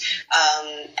compromised.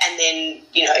 And then,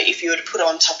 if you were to put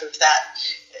on top of that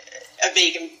a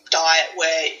vegan diet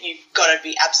where you've got to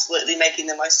be absolutely making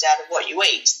the most out of what you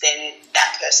eat, then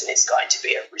that person is going to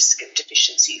be at risk of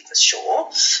deficiency for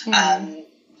sure.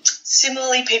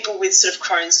 Similarly, people with sort of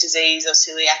Crohn's disease or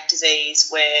celiac disease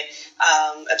where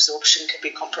absorption could be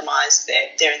compromised,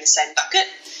 they're in the same bucket.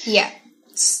 Yeah.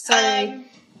 So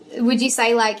would you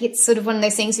say like it's sort of one of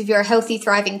those things, if you're a healthy,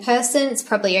 thriving person, it's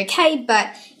probably okay,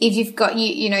 but if you've got,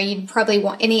 you'd probably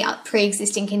want any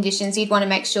pre-existing conditions, you'd want to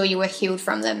make sure you were healed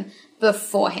from them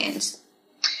beforehand.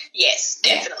 Yes,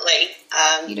 definitely.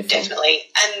 Beautiful. Definitely.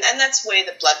 And that's where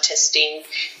the blood testing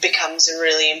becomes a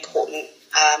really important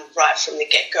right from the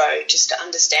get-go, just to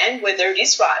understand whether it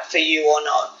is right for you or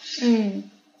not.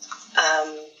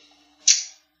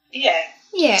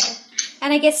 Yeah.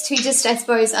 And I guess too, just I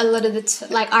suppose a lot of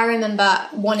the I remember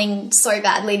wanting so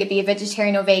badly to be a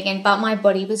vegetarian or vegan, but my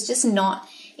body was just not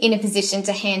in a position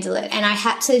to handle it, and I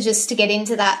had to get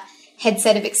into that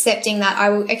headset of accepting that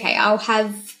I'll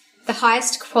have the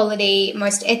highest quality,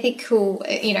 most ethical,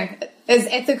 as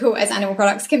ethical as animal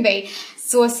products can be,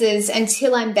 sources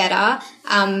until I'm better.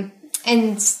 And,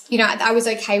 I was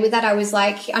okay with that. I was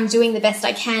like, I'm doing the best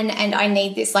I can and I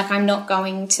need this. Like, I'm not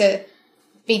going to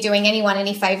be doing anyone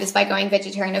any favours by going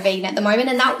vegetarian or vegan at the moment.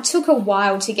 And that took a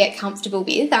while to get comfortable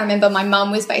with. I remember my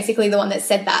mum was basically the one that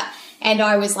said that. And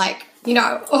I was like,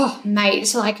 oh, mate,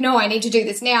 no, I need to do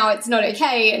this now. It's not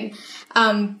okay.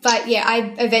 And, but yeah,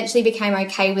 I eventually became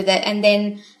okay with it and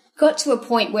then got to a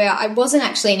point where I wasn't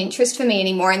actually an interest for me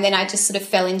anymore. And then I just sort of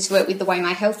fell into it with the way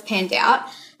my health panned out.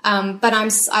 But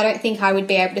I don't think I would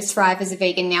be able to thrive as a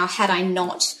vegan now had I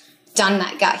not done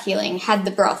that gut healing, had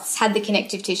the broths, had the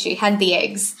connective tissue, had the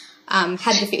eggs,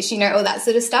 had the fish, all that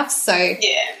sort of stuff. So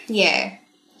yeah.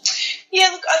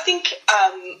 Look,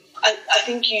 I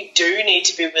think you do need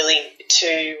to be willing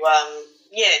to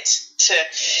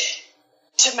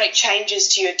to make changes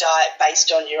to your diet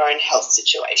based on your own health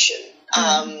situation.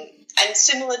 And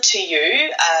similar to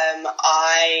you,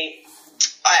 I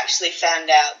actually found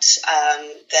out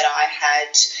that I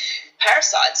had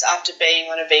parasites after being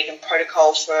on a vegan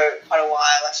protocol for quite a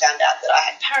while. I found out that I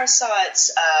had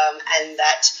parasites and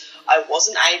that I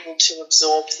wasn't able to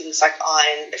absorb things like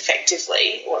iron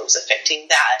effectively, or it was affecting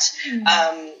that.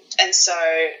 And so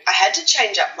I had to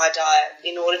change up my diet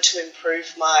in order to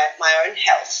improve my own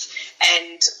health.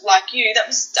 And like you, that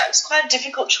was quite a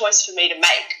difficult choice for me to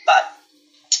make, but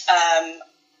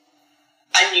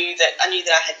I knew that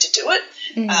I had to do it.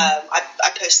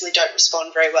 I personally don't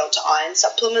respond very well to iron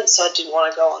supplements, so I didn't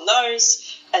want to go on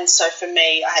those. And so for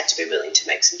me, I had to be willing to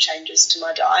make some changes to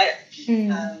my diet,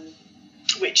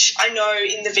 which I know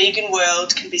in the vegan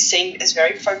world can be seen as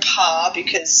very faux pas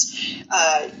because,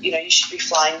 you should be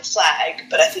flying the flag.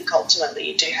 But I think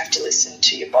ultimately you do have to listen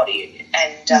to your body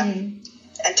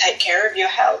and take care of your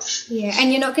health. Yeah,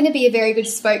 and you're not going to be a very good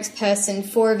spokesperson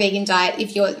for a vegan diet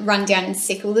if you're run down and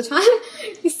sick all the time.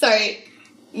 So,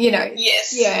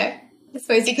 Yes. Yeah. I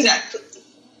suppose you exactly.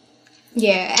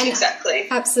 Yeah. And exactly.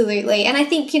 Absolutely. And I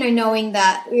think, knowing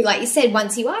that, like you said,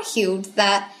 once you are healed,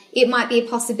 that it might be a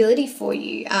possibility for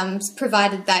you,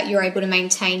 provided that you're able to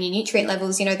maintain your nutrient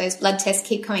levels. Those blood tests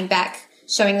keep coming back,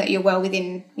 showing that you're well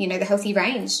within, the healthy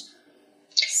range.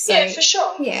 So, yeah, for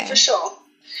sure. Yeah. For sure.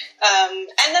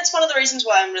 And that's one of the reasons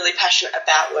why I'm really passionate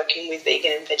about working with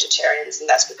vegan and vegetarians, and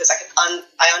that's because I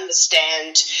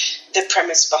understand the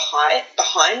premise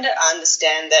behind it. I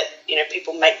understand that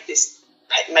people make these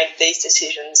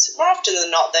decisions more often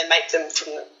than not. They make them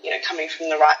from coming from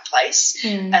the right place,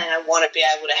 and I want to be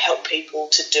able to help people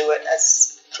to do it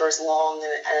for as long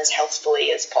and as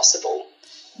healthfully as possible.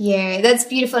 Yeah, that's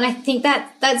beautiful, and I think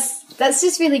that's That's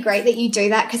just really great that you do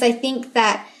that, because I think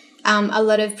that a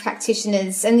lot of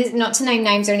practitioners, and not to name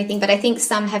names or anything, but I think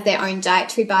some have their own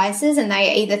dietary biases, and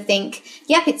they either think,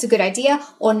 yep, it's a good idea,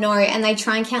 or no, and they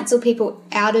try and counsel people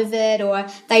out of it, or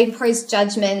they impose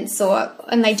judgments,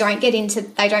 and they don't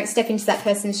step into that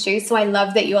person's shoes. So I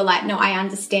love that you're like, no, I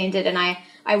understand it, and I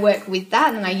work with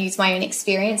that, and I use my own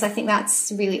experience. I think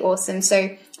that's really awesome.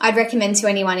 So I'd recommend to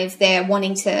anyone, if they're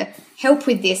wanting to help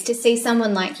with this, to see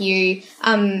someone like you,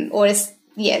 or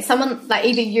someone like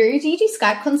either you. Do you do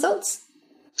Skype consults?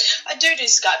 I do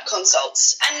Skype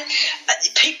consults, and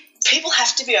people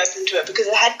have to be open to it, because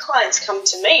I've had clients come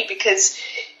to me because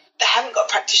they haven't got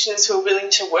practitioners who are willing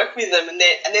to work with them, and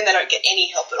then they don't get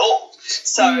any help at all.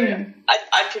 So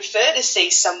I prefer to see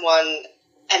someone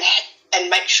and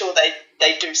make sure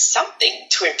they do something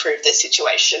to improve their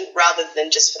situation, rather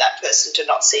than just for that person to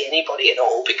not see anybody at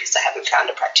all because they haven't found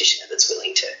a practitioner that's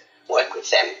willing to work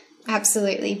with them.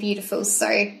 Absolutely beautiful. So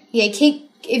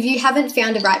if you haven't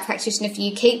found a right practitioner for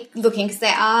you, keep looking, because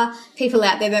there are people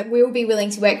out there that will be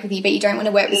willing to work with you, but you don't want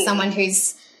to work with someone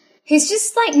who's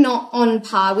just like not on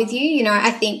par with you. You know, I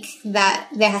think that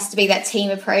there has to be that team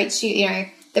approach. You know,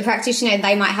 the practitioner,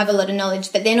 they might have a lot of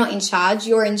knowledge, but they're not in charge.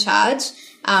 You're in charge.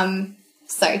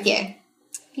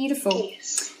 Beautiful.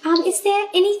 Yes. Is there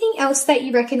anything else that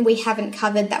you reckon we haven't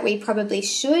covered that we probably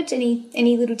should?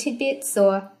 Any little tidbits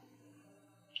or?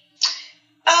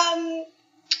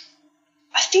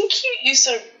 I think you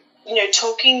sort of,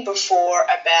 talking before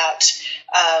about,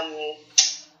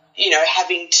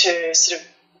 having to sort of,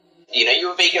 you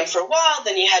were vegan for a while,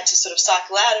 then you had to sort of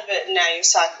cycle out of it, and now you're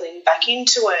cycling back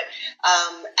into it.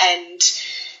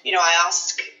 I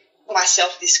ask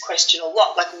myself this question a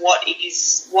lot, like what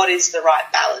is the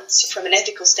right balance from an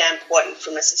ethical standpoint and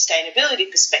from a sustainability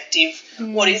perspective?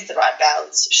 What is the right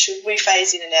balance? Should we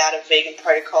phase in and out of vegan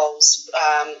protocols?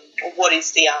 What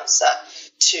is the answer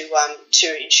to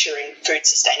ensuring food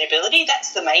sustainability?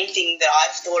 That's the main thing that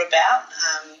I've thought about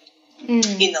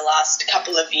in the last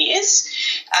couple of years.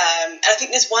 And I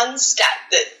think there's one stat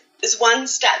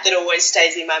that always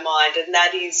stays in my mind, and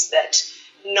that is that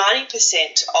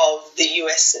 90% of the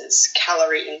US's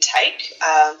calorie intake,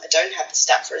 I don't have the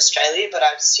stat for Australia, but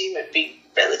I assume it'd be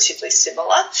relatively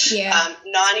similar. Yeah.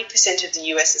 90% of the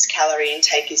US's calorie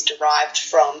intake is derived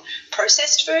from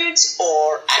processed foods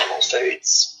or animal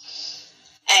foods.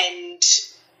 And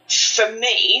for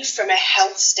me, from a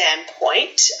health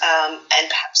standpoint, and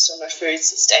perhaps from a food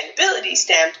sustainability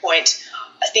standpoint,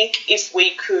 I think if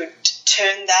we could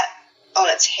turn that on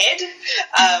its head,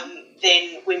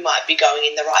 then we might be going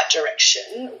in the right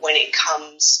direction when it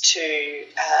comes to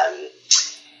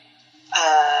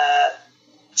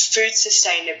food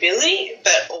sustainability,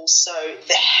 but also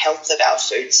the health of our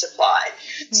food supply.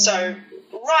 So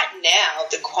right now,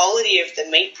 the quality of the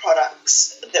meat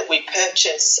products that we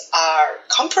purchase are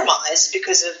compromised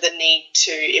because of the need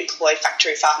to employ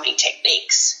factory farming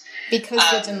techniques. Because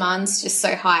the demand's just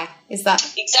so high, is that?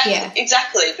 Exactly, yeah.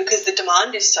 Exactly, because the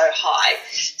demand is so high.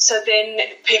 So then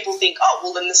people think,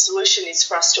 then the solution is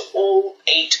for us to all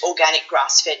eat organic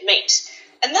grass-fed meat.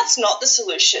 And that's not the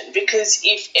solution, because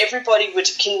if everybody would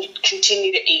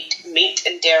continue to eat meat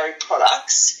and dairy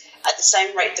products at the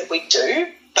same rate that we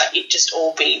do, but it just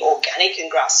all be organic and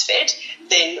grass-fed,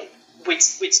 then we'd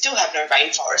still have no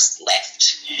rainforests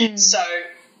left. So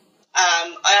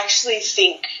I actually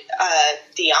think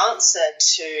the answer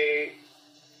to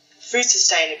food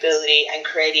sustainability and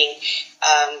creating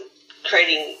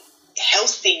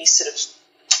healthy sort of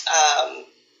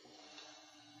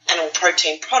animal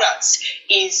protein products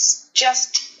is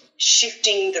just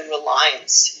shifting the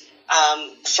reliance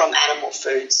from animal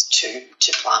foods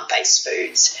to plant-based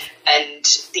foods, and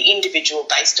the individual,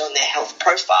 based on their health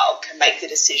profile, can make the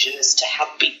decision as to how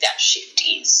big that shift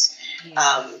is.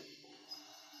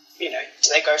 Do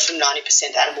they go from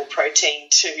 90% animal protein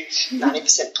to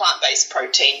 90% plant-based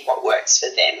protein? What works for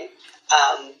them?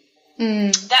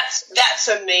 That's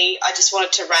for me. I just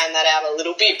wanted to round that out a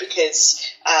little bit because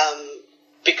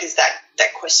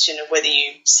that question of whether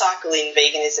you cycle in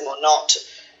veganism or not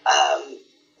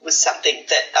was something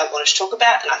that I wanted to talk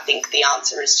about, and I think the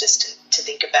answer is just to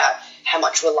think about how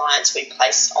much reliance we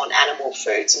place on animal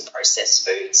foods and processed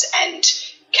foods, and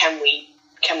can we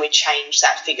change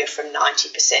that figure from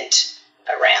 90%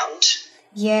 around?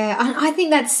 Yeah, I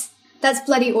think that's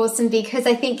bloody awesome, because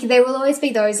I think there will always be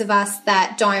those of us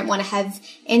that don't want to have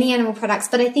any animal products,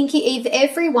 but I think if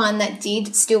everyone that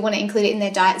did still want to include it in their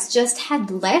diets just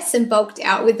had less and bulked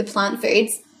out with the plant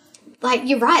foods, like,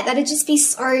 you're right, that'd just be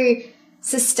so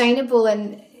sustainable.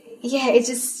 And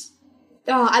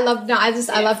I love that.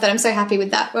 I'm so happy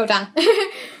with that. Well done.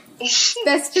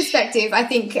 Best perspective, I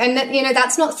think. And, that, you know,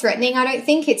 that's not threatening, I don't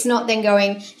think. It's not then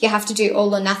going, you have to do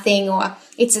all or nothing, or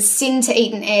it's a sin to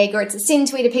eat an egg, or it's a sin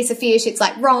to eat a piece of fish. It's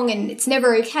like wrong and it's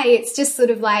never okay. It's just sort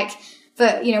of like,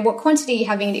 but, you know, what quantity are you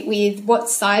having it with? What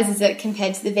size is it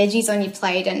compared to the veggies on your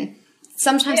plate? And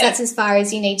sometimes that's as far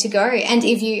as you need to go. And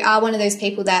if you are one of those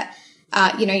people that,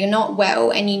 you know, you're not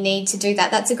well and you need to do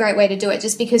that, that's a great way to do it.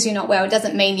 Just because you're not well, it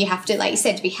doesn't mean you have to, like you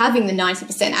said, to be having the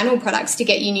 90% animal products to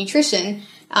get you nutrition.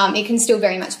 It can still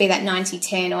very much be that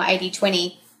 90-10 or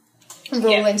 80-20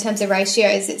 rule in terms of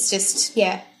ratios. It's just,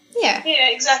 Yeah,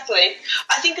 exactly.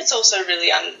 I think it's also really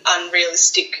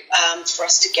unrealistic for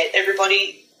us to get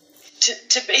everybody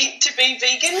to be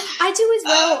vegan. I do as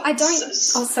well. I don't.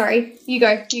 Oh, sorry. You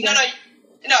go. No.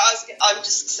 I'm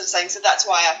just sort of saying. So that's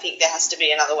why I think there has to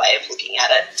be another way of looking at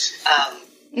it,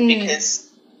 because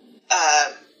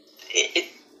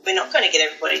we're not going to get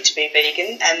everybody to be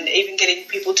vegan, and even getting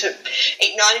people to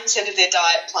eat 90% of their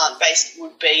diet plant-based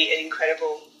would be an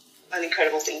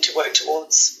incredible thing to work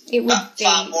towards. It would be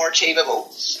far more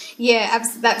achievable. Yeah,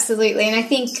 absolutely. And I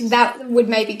think that would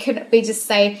could be just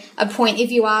say a point.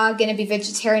 If you are going to be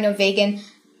vegetarian or vegan,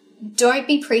 don't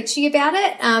be preachy about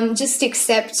it. Just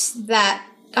accept that.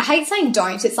 I hate saying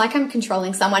don't. It's like I'm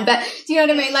controlling someone, but do you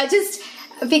know what I mean? Like, just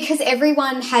because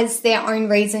everyone has their own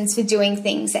reasons for doing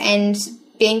things, and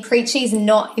being preachy is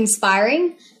not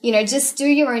inspiring. You know, just do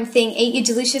your own thing, eat your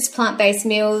delicious plant-based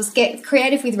meals, get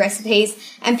creative with recipes,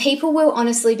 and people will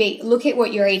honestly look at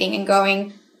what you're eating and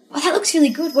going, oh, that looks really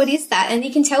good. What is that? And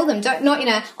you can tell them,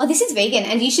 oh, this is vegan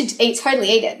and you should totally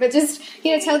eat it. But just,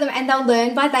 tell them, and they'll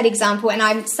learn by that example. And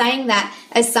I'm saying that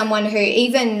as someone who,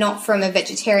 even not from a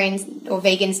vegetarian or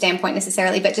vegan standpoint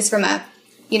necessarily, but just from a,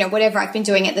 whatever I've been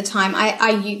doing at the time,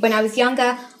 when I was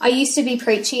younger, I used to be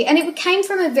preachy, and it came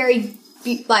from a very,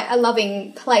 a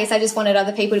loving place. I just wanted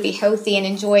other people to be healthy and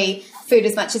enjoy food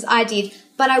as much as I did.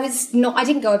 But I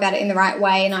didn't go about it in the right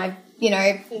way, and I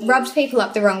rubbed people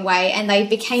up the wrong way, and they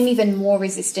became even more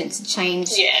resistant to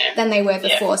change than they were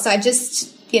before. So I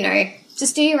just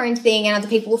do your own thing, and other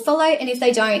people will follow. And if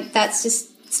they don't,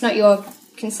 it's not your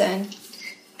concern.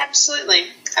 Absolutely.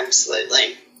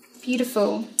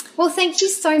 Beautiful. Well, thank you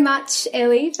so much,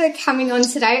 Elly, for coming on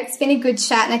today. It's been a good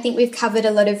chat, and I think we've covered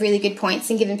a lot of really good points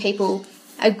and given people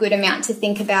a good amount to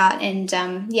think about. And,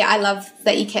 I love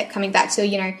that you kept coming back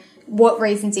to, what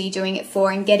reasons are you doing it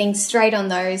for, and getting straight on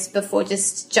those before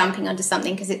just jumping onto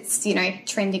something because it's,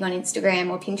 trending on Instagram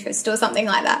or Pinterest or something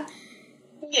like that.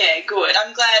 Yeah, good.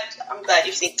 I'm glad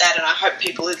you think that, and I hope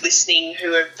people are listening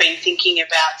who have been thinking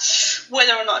about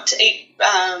whether or not to eat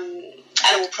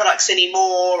animal products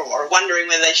anymore, or wondering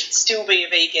whether they should still be a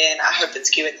vegan. I hope it's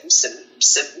given them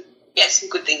some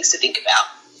good things to think about.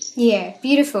 Yeah,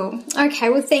 beautiful. Okay,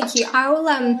 well, thank you.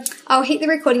 I'll hit the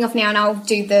recording off now, and I'll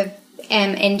do the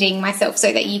ending myself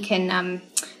so that you can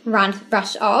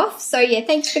brush off. So, yeah,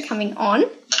 thanks for coming on.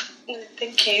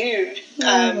 Thank you.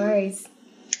 No worries.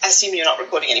 I assume you're not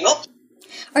recording anymore.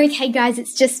 Okay, guys,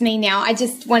 it's just me now. I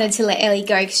just wanted to let Elly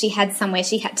go because she had somewhere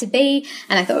she had to be,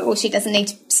 and I thought, well, she doesn't need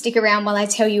to stick around while I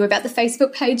tell you about the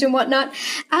Facebook page and whatnot.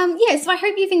 So I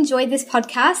hope you've enjoyed this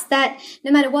podcast, that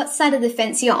no matter what side of the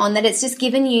fence you're on, that it's just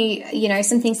given you,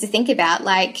 some things to think about.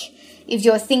 Like, if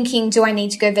you're thinking, do I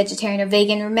need to go vegetarian or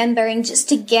vegan, remembering just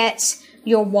to get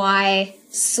your why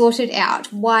sorted out.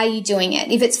 Why are you doing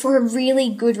it? If it's for a really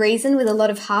good reason with a lot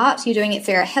of heart, you're doing it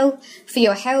for your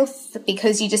health,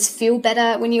 because you just feel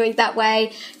better when you eat that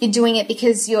way. You're doing it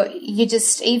because you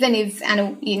just, even if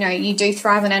you do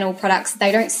thrive on animal products,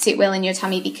 they don't sit well in your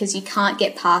tummy because you can't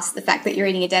get past the fact that you're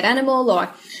eating a dead animal or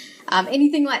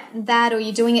anything like that, or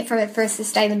you're doing it for a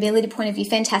sustainability point of view,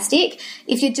 fantastic.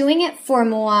 If you're doing it for a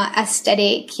more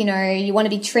aesthetic, you want to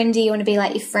be trendy, you want to be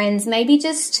like your friends, maybe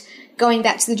just going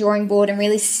back to the drawing board and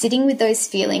really sitting with those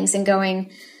feelings and going,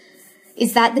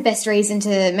 is that the best reason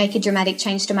to make a dramatic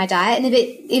change to my diet? And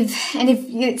if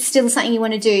it's still something you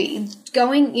want to do,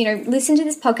 listen to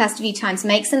this podcast a few times,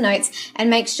 make some notes, and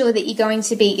make sure that you're going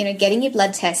to be, getting your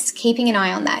blood tests, keeping an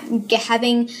eye on that,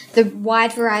 having the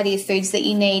wide variety of foods that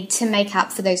you need to make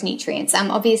up for those nutrients.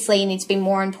 Obviously you need to be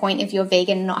more on point if you're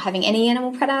vegan and not having any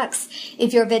animal products.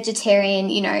 If you're a vegetarian,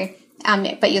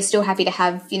 but you're still happy to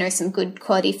have, some good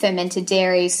quality fermented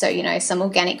dairies. So, some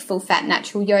organic, full fat,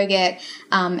 natural yogurt,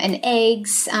 and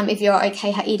eggs. If you're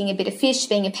okay eating a bit of fish,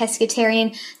 being a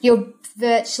pescatarian, you're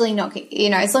virtually not,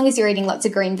 as long as you're eating lots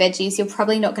of green veggies, you're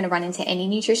probably not going to run into any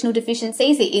nutritional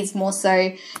deficiencies. It is more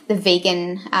so the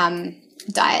vegan,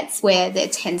 diets where there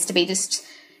tends to be just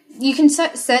you can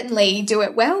certainly do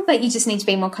it well, but you just need to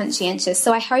be more conscientious.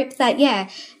 So I hope that,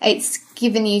 it's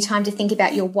given you time to think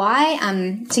about your why,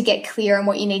 to get clear on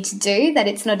what you need to do, that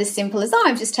it's not as simple as,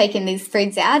 I've just taken these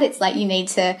foods out. It's like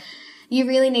you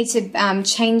really need to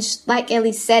change, like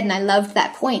Elly said, and I loved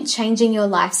that point, changing your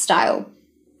lifestyle.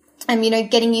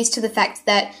 Getting used to the fact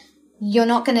that you're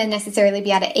not going to necessarily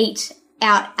be able to eat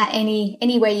out at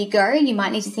anywhere you go. You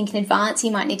might need to think in advance.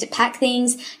 You might need to pack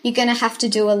things. You're going to have to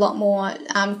do a lot more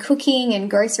cooking and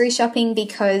grocery shopping,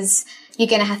 because you're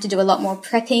going to have to do a lot more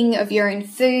prepping of your own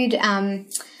food.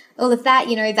 All of that,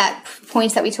 that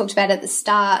point that we talked about at the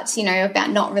start, about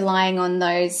not relying on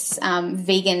those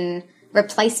vegan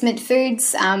replacement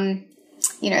foods,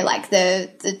 like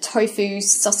the tofu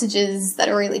sausages that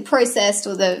are really processed,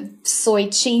 or the soy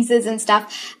cheeses and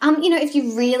stuff. If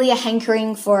you really are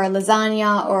hankering for a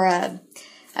lasagna or a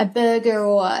burger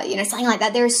or, something like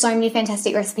that, there are so many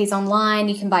fantastic recipes online.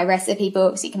 You can buy recipe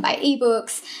books, you can buy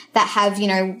ebooks that have,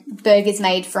 burgers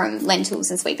made from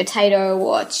lentils and sweet potato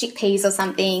or chickpeas or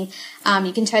something.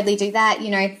 You can totally do that.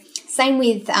 Same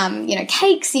with,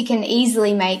 cakes. You can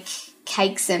easily make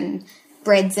cakes and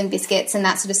breads and biscuits and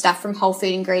that sort of stuff from whole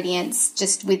food ingredients,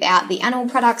 just without the animal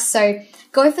products. So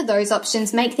go for those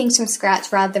options. Make things from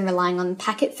scratch rather than relying on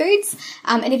packet foods.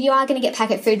 And if you are going to get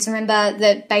packet foods, remember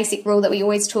the basic rule that we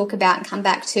always talk about and come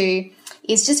back to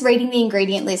is just reading the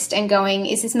ingredient list and going,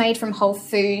 is this made from whole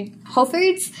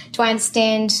foods? Do I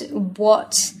understand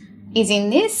what is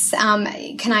in this?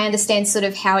 Can I understand sort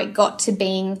of how it got to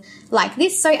being like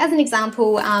this? So as an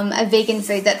example, a vegan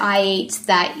food that I eat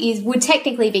that would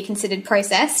technically be considered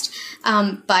processed,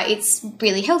 but it's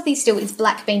really healthy still, is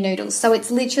black bean noodles. So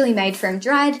it's literally made from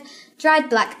dried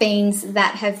black beans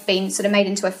that have been sort of made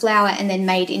into a flour and then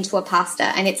made into a pasta,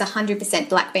 and it's 100%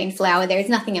 black bean flour. There is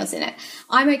nothing else in it.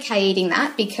 I'm okay eating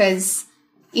that because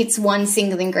it's one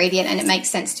single ingredient and it makes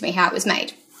sense to me how it was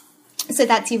made. So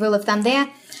that's your rule of thumb there.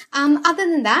 Other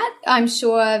than that, I'm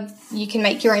sure you can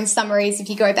make your own summaries if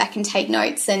you go back and take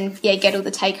notes and, get all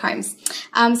the take-homes.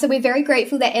 So we're very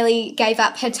grateful that Elly gave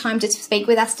up her time to speak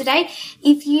with us today.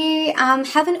 If you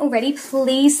haven't already,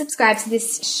 please subscribe to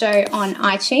this show on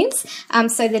iTunes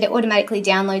so that it automatically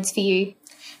downloads for you.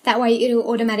 That way it'll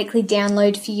automatically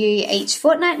download for you each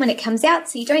fortnight when it comes out,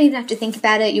 so you don't even have to think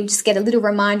about it. You'll just get a little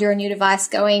reminder on your device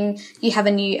going, you have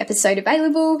a new episode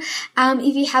available.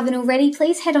 If you haven't already,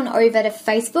 please head on over to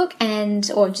Facebook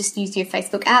or just use your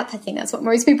Facebook app. I think that's what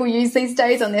most people use these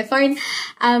days on their phone,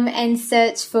 and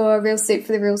search for Real Soup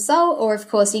for the Real Soul, or of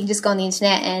course you can just go on the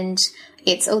internet and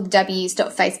it's all the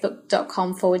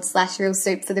w's.facebook.com/Real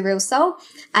Soup for the Real Soul.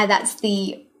 That's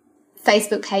the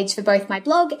Facebook page for both my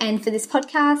blog and for this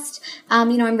podcast.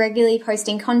 I'm regularly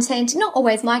posting content, not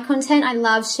always my content. I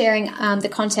love sharing the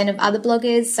content of other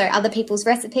bloggers, so other people's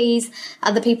recipes,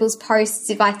 other people's posts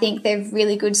if I think they're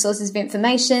really good sources of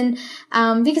information,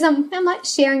 because I'm like,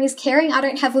 sharing is caring. I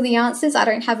don't have all the answers. I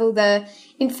don't have all the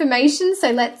information, so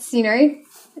let's,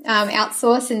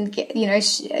 outsource and get,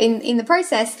 in the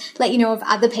process, let you know of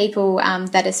other people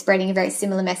that are spreading a very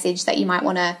similar message that you might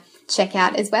want to check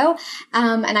out as well.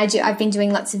 And I've been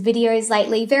doing lots of videos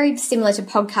lately, very similar to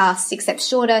podcasts except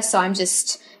shorter. So I'm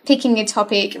just picking a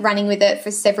topic, running with it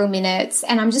for several minutes,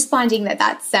 and I'm just finding that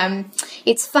that's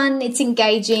it's fun, it's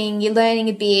engaging, you're learning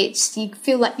a bit. I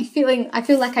feel like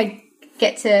I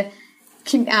get to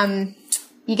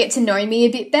you get to know me a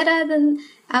bit better than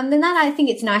that. I think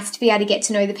it's nice to be able to get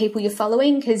to know the people you're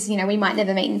following, because we might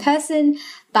never meet in person,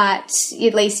 but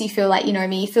at least you feel like you know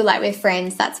me, you feel like we're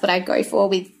friends. That's what I go for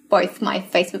with both my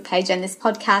Facebook page and this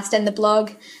podcast and the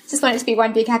blog. Just want it to be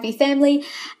one big happy family.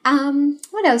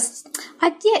 What else?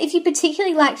 If you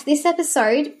particularly liked this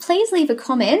episode, please leave a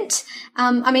comment.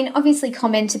 Obviously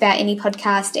comment about any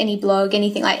podcast, any blog,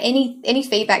 anything, like any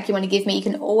feedback you want to give me. You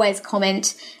can always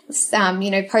comment,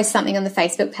 post something on the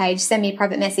Facebook page, send me a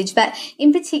private message. But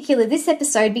in particular, this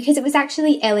episode, because it was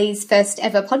actually Elly's first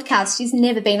ever podcast. She's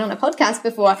never been on a podcast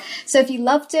before. So if you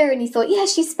loved her and you thought,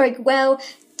 she spoke well,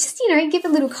 just, give a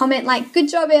little comment like, good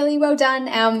job, Elly, well done.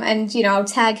 And, I'll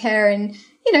tag her and,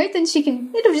 then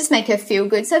it'll just make her feel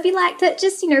good. So if you liked it,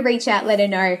 just, reach out, let her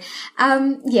know.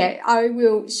 I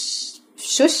will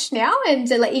shush now and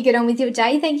let you get on with your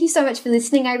day. Thank you so much for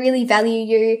listening. I really value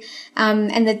you.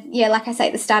 Like I say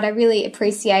at the start, I really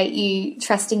appreciate you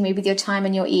trusting me with your time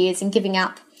and your ears and giving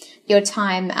up your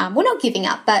time, not giving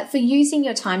up, but for using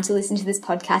your time to listen to this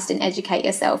podcast and educate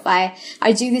yourself. I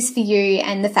do this for you,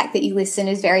 and the fact that you listen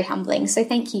is very humbling, so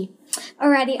thank you.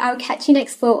 Alrighty, I'll catch you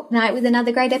next fortnight with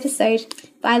another great episode.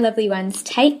 Bye, lovely ones.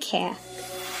 Take care.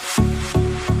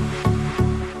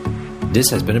 This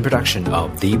has been a production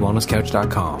of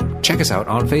TheWellnessCouch.com. Check us out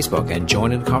on Facebook and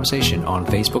join in the conversation on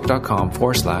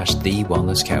Facebook.com/The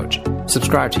Wellness Couch.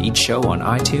 Subscribe to each show on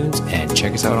iTunes and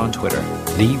check us out on Twitter.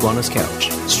 The Wellness Couch,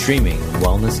 streaming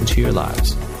wellness into your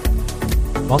lives.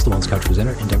 Whilst the Wellness Couch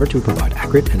presenter endeavor to provide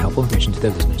accurate and helpful information to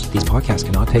their listeners, these podcasts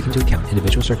cannot take into account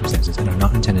individual circumstances and are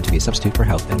not intended to be a substitute for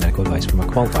health and medical advice from a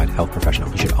qualified health professional.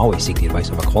 You should always seek the advice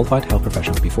of a qualified health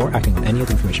professional before acting on any of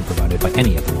the information provided by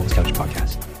any of the Wellness Couch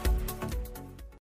podcasts.